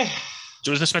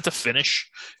 So is this meant to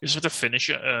finish? Is it meant to finish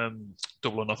at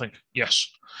Double or Nothing? Yes.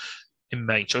 In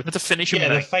May. So it's meant to finish in May.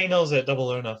 Yeah, the finals at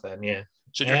Double or Nothing, yeah.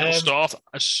 So do you think it'll start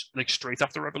as straight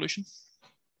after Revolution?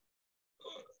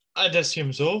 I'd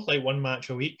assume so. 1 match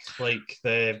a week,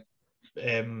 the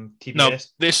TBS. No,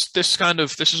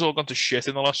 this has all gone to shit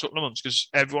in the last couple of months because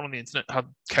everyone on the internet had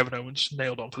Kevin Owens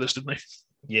nailed on for this, didn't they?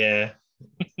 Yeah.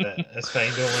 That's fine,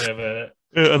 don't worry about it.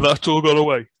 Yeah, and that's all gone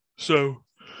away. So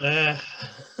Do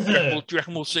you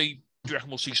reckon we'll see? Do you reckon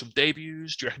we'll see some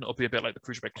debuts? Do you reckon it'll be a bit like the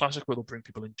Cruiserweight Classic, where they'll bring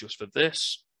people in just for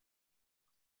this?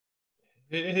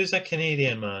 Who's a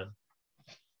Canadian man?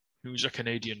 Who's a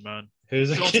Canadian man?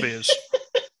 Who's Sean Spears?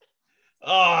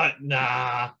 Oh,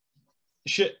 nah.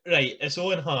 Right, it's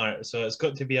Owen Hart, so it's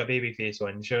got to be a babyface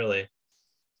one, surely.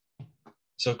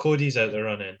 So Cody's out there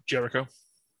running. Jericho.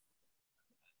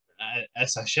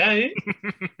 It's a shout.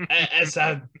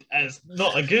 It's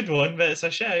not a good one, but it's a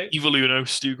shout. Evil Uno,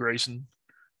 Stu Grayson.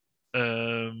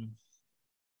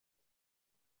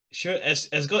 Sure,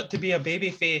 it's got to be a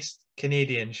babyface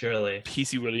Canadian, surely.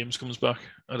 Petey Williams comes back.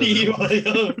 Petey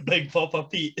Williams, Big Papa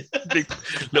Pete. Big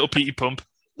little Petey Pump.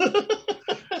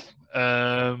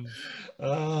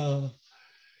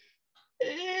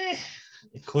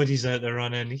 Cody's out there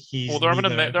running. They're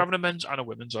having a men's and a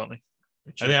women's, aren't they?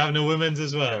 Are they having a women's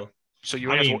as well? Yeah. So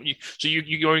you're only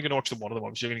going to watch the one of them.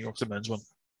 Obviously, you're going to watch the men's one.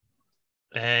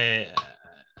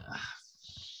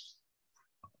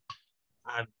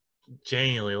 I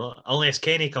genuinely, unless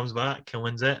Kenny comes back and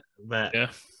wins it, but yeah,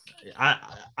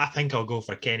 I think I'll go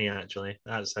for Kenny. Actually,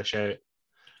 that's a shout.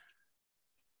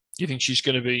 You think she's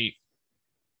going to be?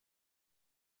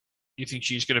 You think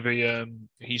she's going to be?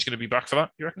 He's going to be back for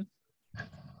that? You reckon?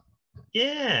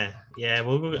 Yeah.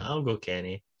 I'll go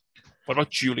Kenny. What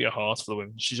about Julia Hart for the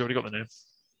women? She's already got the name.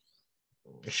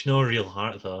 She's no real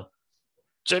Hart though.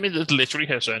 So I mean, it's literally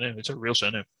her surname. It's a real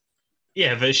surname.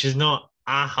 Yeah, but she's not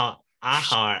a Hart.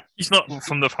 She's not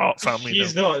from the Hart family.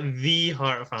 She's not the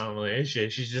Hart family, is she?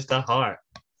 She's just a Hart.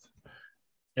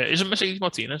 Yeah, isn't Mercedes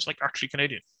Martinez like actually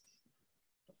Canadian?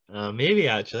 Maybe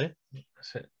actually.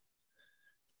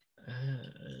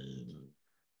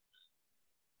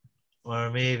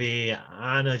 Or maybe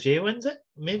Anna Jay wins it.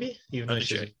 Maybe even though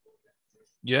she's...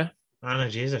 Yeah, Anna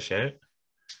Jay's a shout.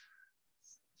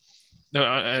 No,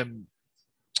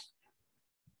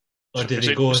 or did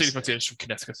they go? Mercedes Martinez from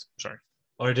Connecticut. Sorry.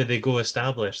 Or did they go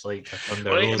established like Thunder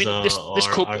Rosa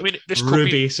this Ruby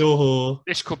could be, Soho?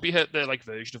 This could be the like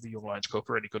version of the Young Lions Cup,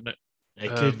 already, couldn't it?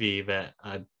 It could be, but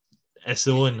it's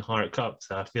the own Hart Cup,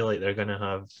 so I feel like they're gonna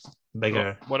have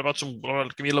bigger. What about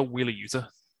give me a little Wheeler Yuta?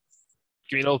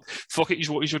 Give me a little fuck it.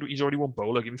 He's already won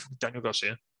bowler. Give me Daniel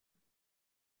Garcia.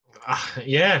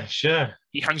 Yeah, sure.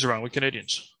 He hangs around with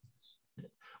Canadians.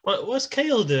 What's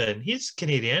Kyle doing? He's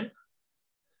Canadian.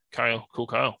 Kyle.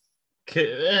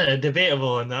 Debatable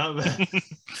on that, but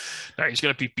no, he's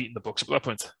going to be beating the Bucks at that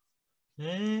point.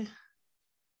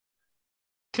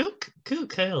 Cool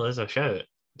Kyle is a shout,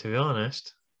 to be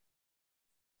honest.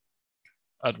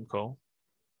 Adam Cole.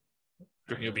 Do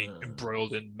you think he'll be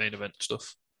embroiled in main event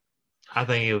stuff? I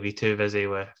think he'll be too busy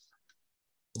with.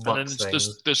 And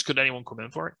then could anyone come in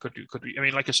for it? Could we? I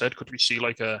mean, like I said, could we see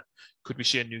a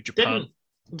New Japan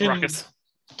bracket?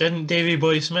 Didn't Davey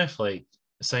Boy Smith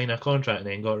sign a contract and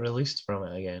then got released from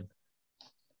it again?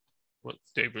 What,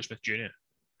 Davey Boy Smith Jr.?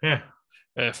 Yeah.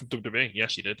 From WWE,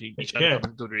 yes, he did. He signed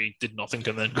from WWE, did nothing,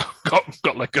 and then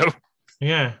got let go.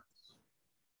 Yeah.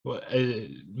 Well,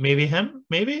 maybe him?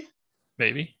 Maybe.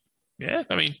 Yeah.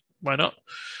 I mean, why not?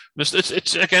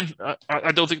 It's again.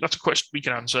 I don't think that's a question we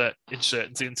can answer in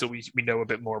certainty until we know a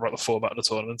bit more about the format of the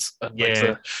tournament.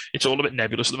 And it's all a bit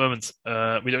nebulous at the moment.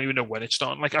 We don't even know when it's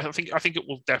starting. Like I think it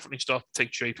will definitely start to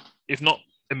take shape. If not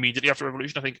immediately after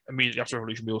Revolution, I think immediately after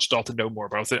Revolution we will start to know more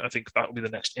about it. I think that will be the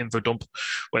next info dump.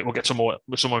 We'll get some more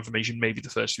information. Maybe the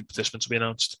first few participants will be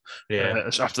announced.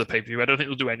 After the pay-per-view. I don't think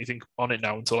they'll do anything on it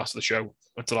now until after the show,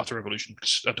 until after Revolution.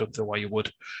 Because I don't know why you would.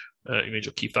 You may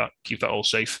just keep that all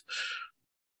safe.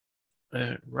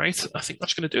 Right, I think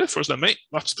that's going to do it for us then, mate.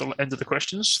 That's the end of the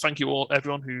questions. Thank you all,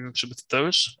 everyone who submitted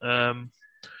those.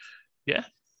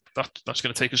 That's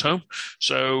going to take us home.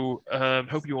 So,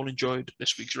 hope you all enjoyed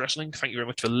this week's wrestling. Thank you very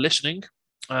much for listening,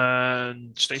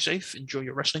 and stay safe. Enjoy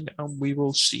your wrestling, and we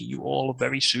will see you all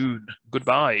very soon.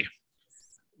 Goodbye.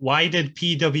 Why did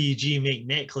PWG make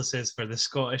necklaces for the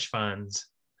Scottish fans?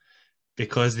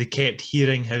 Because they kept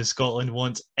hearing how Scotland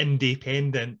wants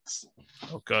independence.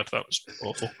 Oh God, that was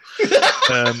awful.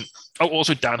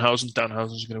 Also Danhausen.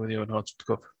 Danhausen's going to win the Owen Hart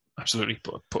Cup. Absolutely,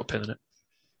 put a pin in it.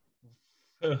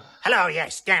 Hello,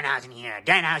 yes, Danhausen here.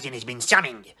 Danhausen has been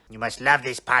summoned. You must love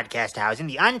this podcast housing,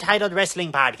 the Untitled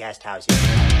Wrestling Podcast housing.